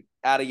time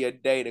out of your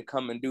day to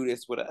come and do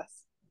this with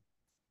us.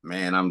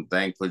 Man, I'm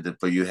thankful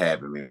for you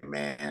having me,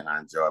 man. I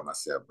enjoyed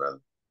myself,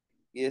 brother.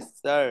 Yes,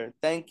 sir.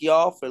 Thank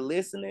y'all for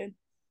listening.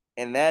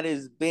 And that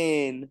has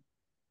been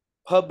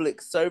Public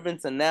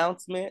Servants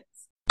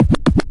Announcements.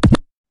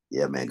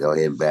 Yeah, man, go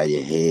ahead and bow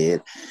your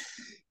head.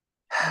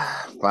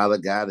 Father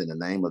God, in the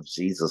name of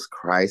Jesus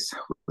Christ,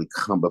 we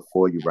come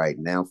before you right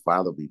now.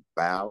 Father, we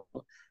bow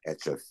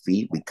at your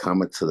feet. We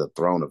come into the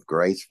throne of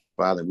grace.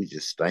 Father, we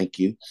just thank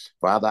you.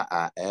 Father,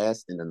 I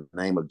ask in the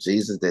name of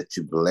Jesus that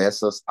you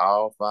bless us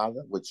all,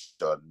 Father, with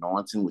your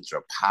anointing, with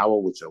your power,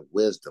 with your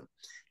wisdom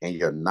and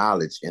your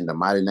knowledge in the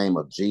mighty name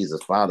of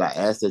Jesus. Father, I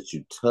ask that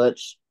you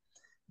touch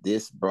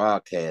this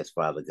broadcast,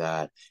 Father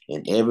God,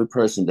 and every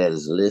person that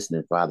is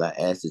listening, Father,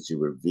 I ask that you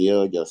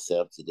reveal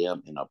yourself to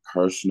them in a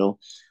personal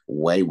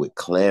way with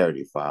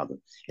clarity, Father.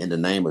 In the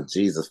name of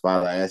Jesus,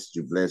 Father, I ask that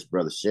you bless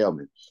Brother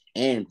Shelman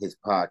and his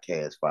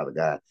podcast, Father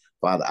God.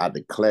 Father, I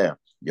declare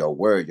your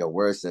word. Your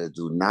word says,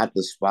 do not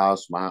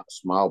despise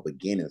small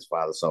beginnings,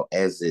 Father. So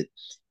as it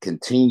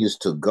continues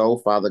to go,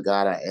 Father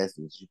God, I ask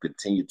that you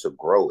continue to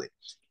grow it.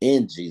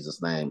 In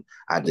Jesus' name,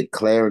 I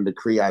declare and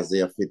decree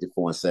Isaiah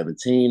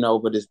 54:17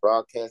 over this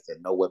broadcast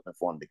that no weapon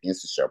formed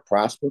against it shall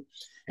prosper,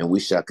 and we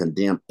shall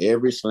condemn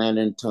every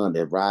slandering tongue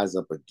that rise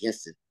up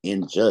against it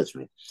in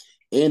judgment.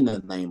 In the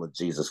name of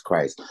Jesus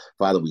Christ.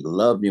 Father, we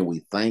love you and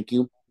we thank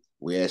you.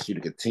 We ask you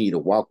to continue to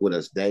walk with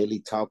us daily,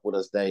 talk with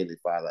us daily,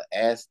 Father.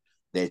 Ask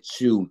that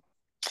you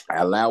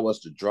allow us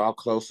to draw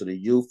closer to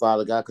you,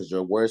 Father God, because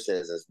your word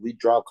says as we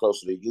draw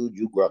closer to you,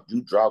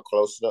 you draw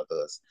closer to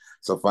us.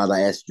 So, Father,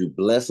 I ask you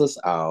bless us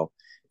all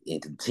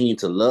and continue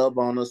to love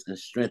on us and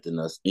strengthen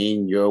us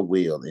in your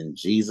will. In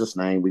Jesus'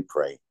 name we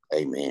pray.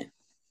 Amen.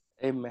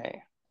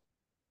 Amen.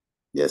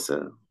 Yes,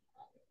 sir.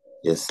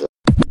 Yes, sir.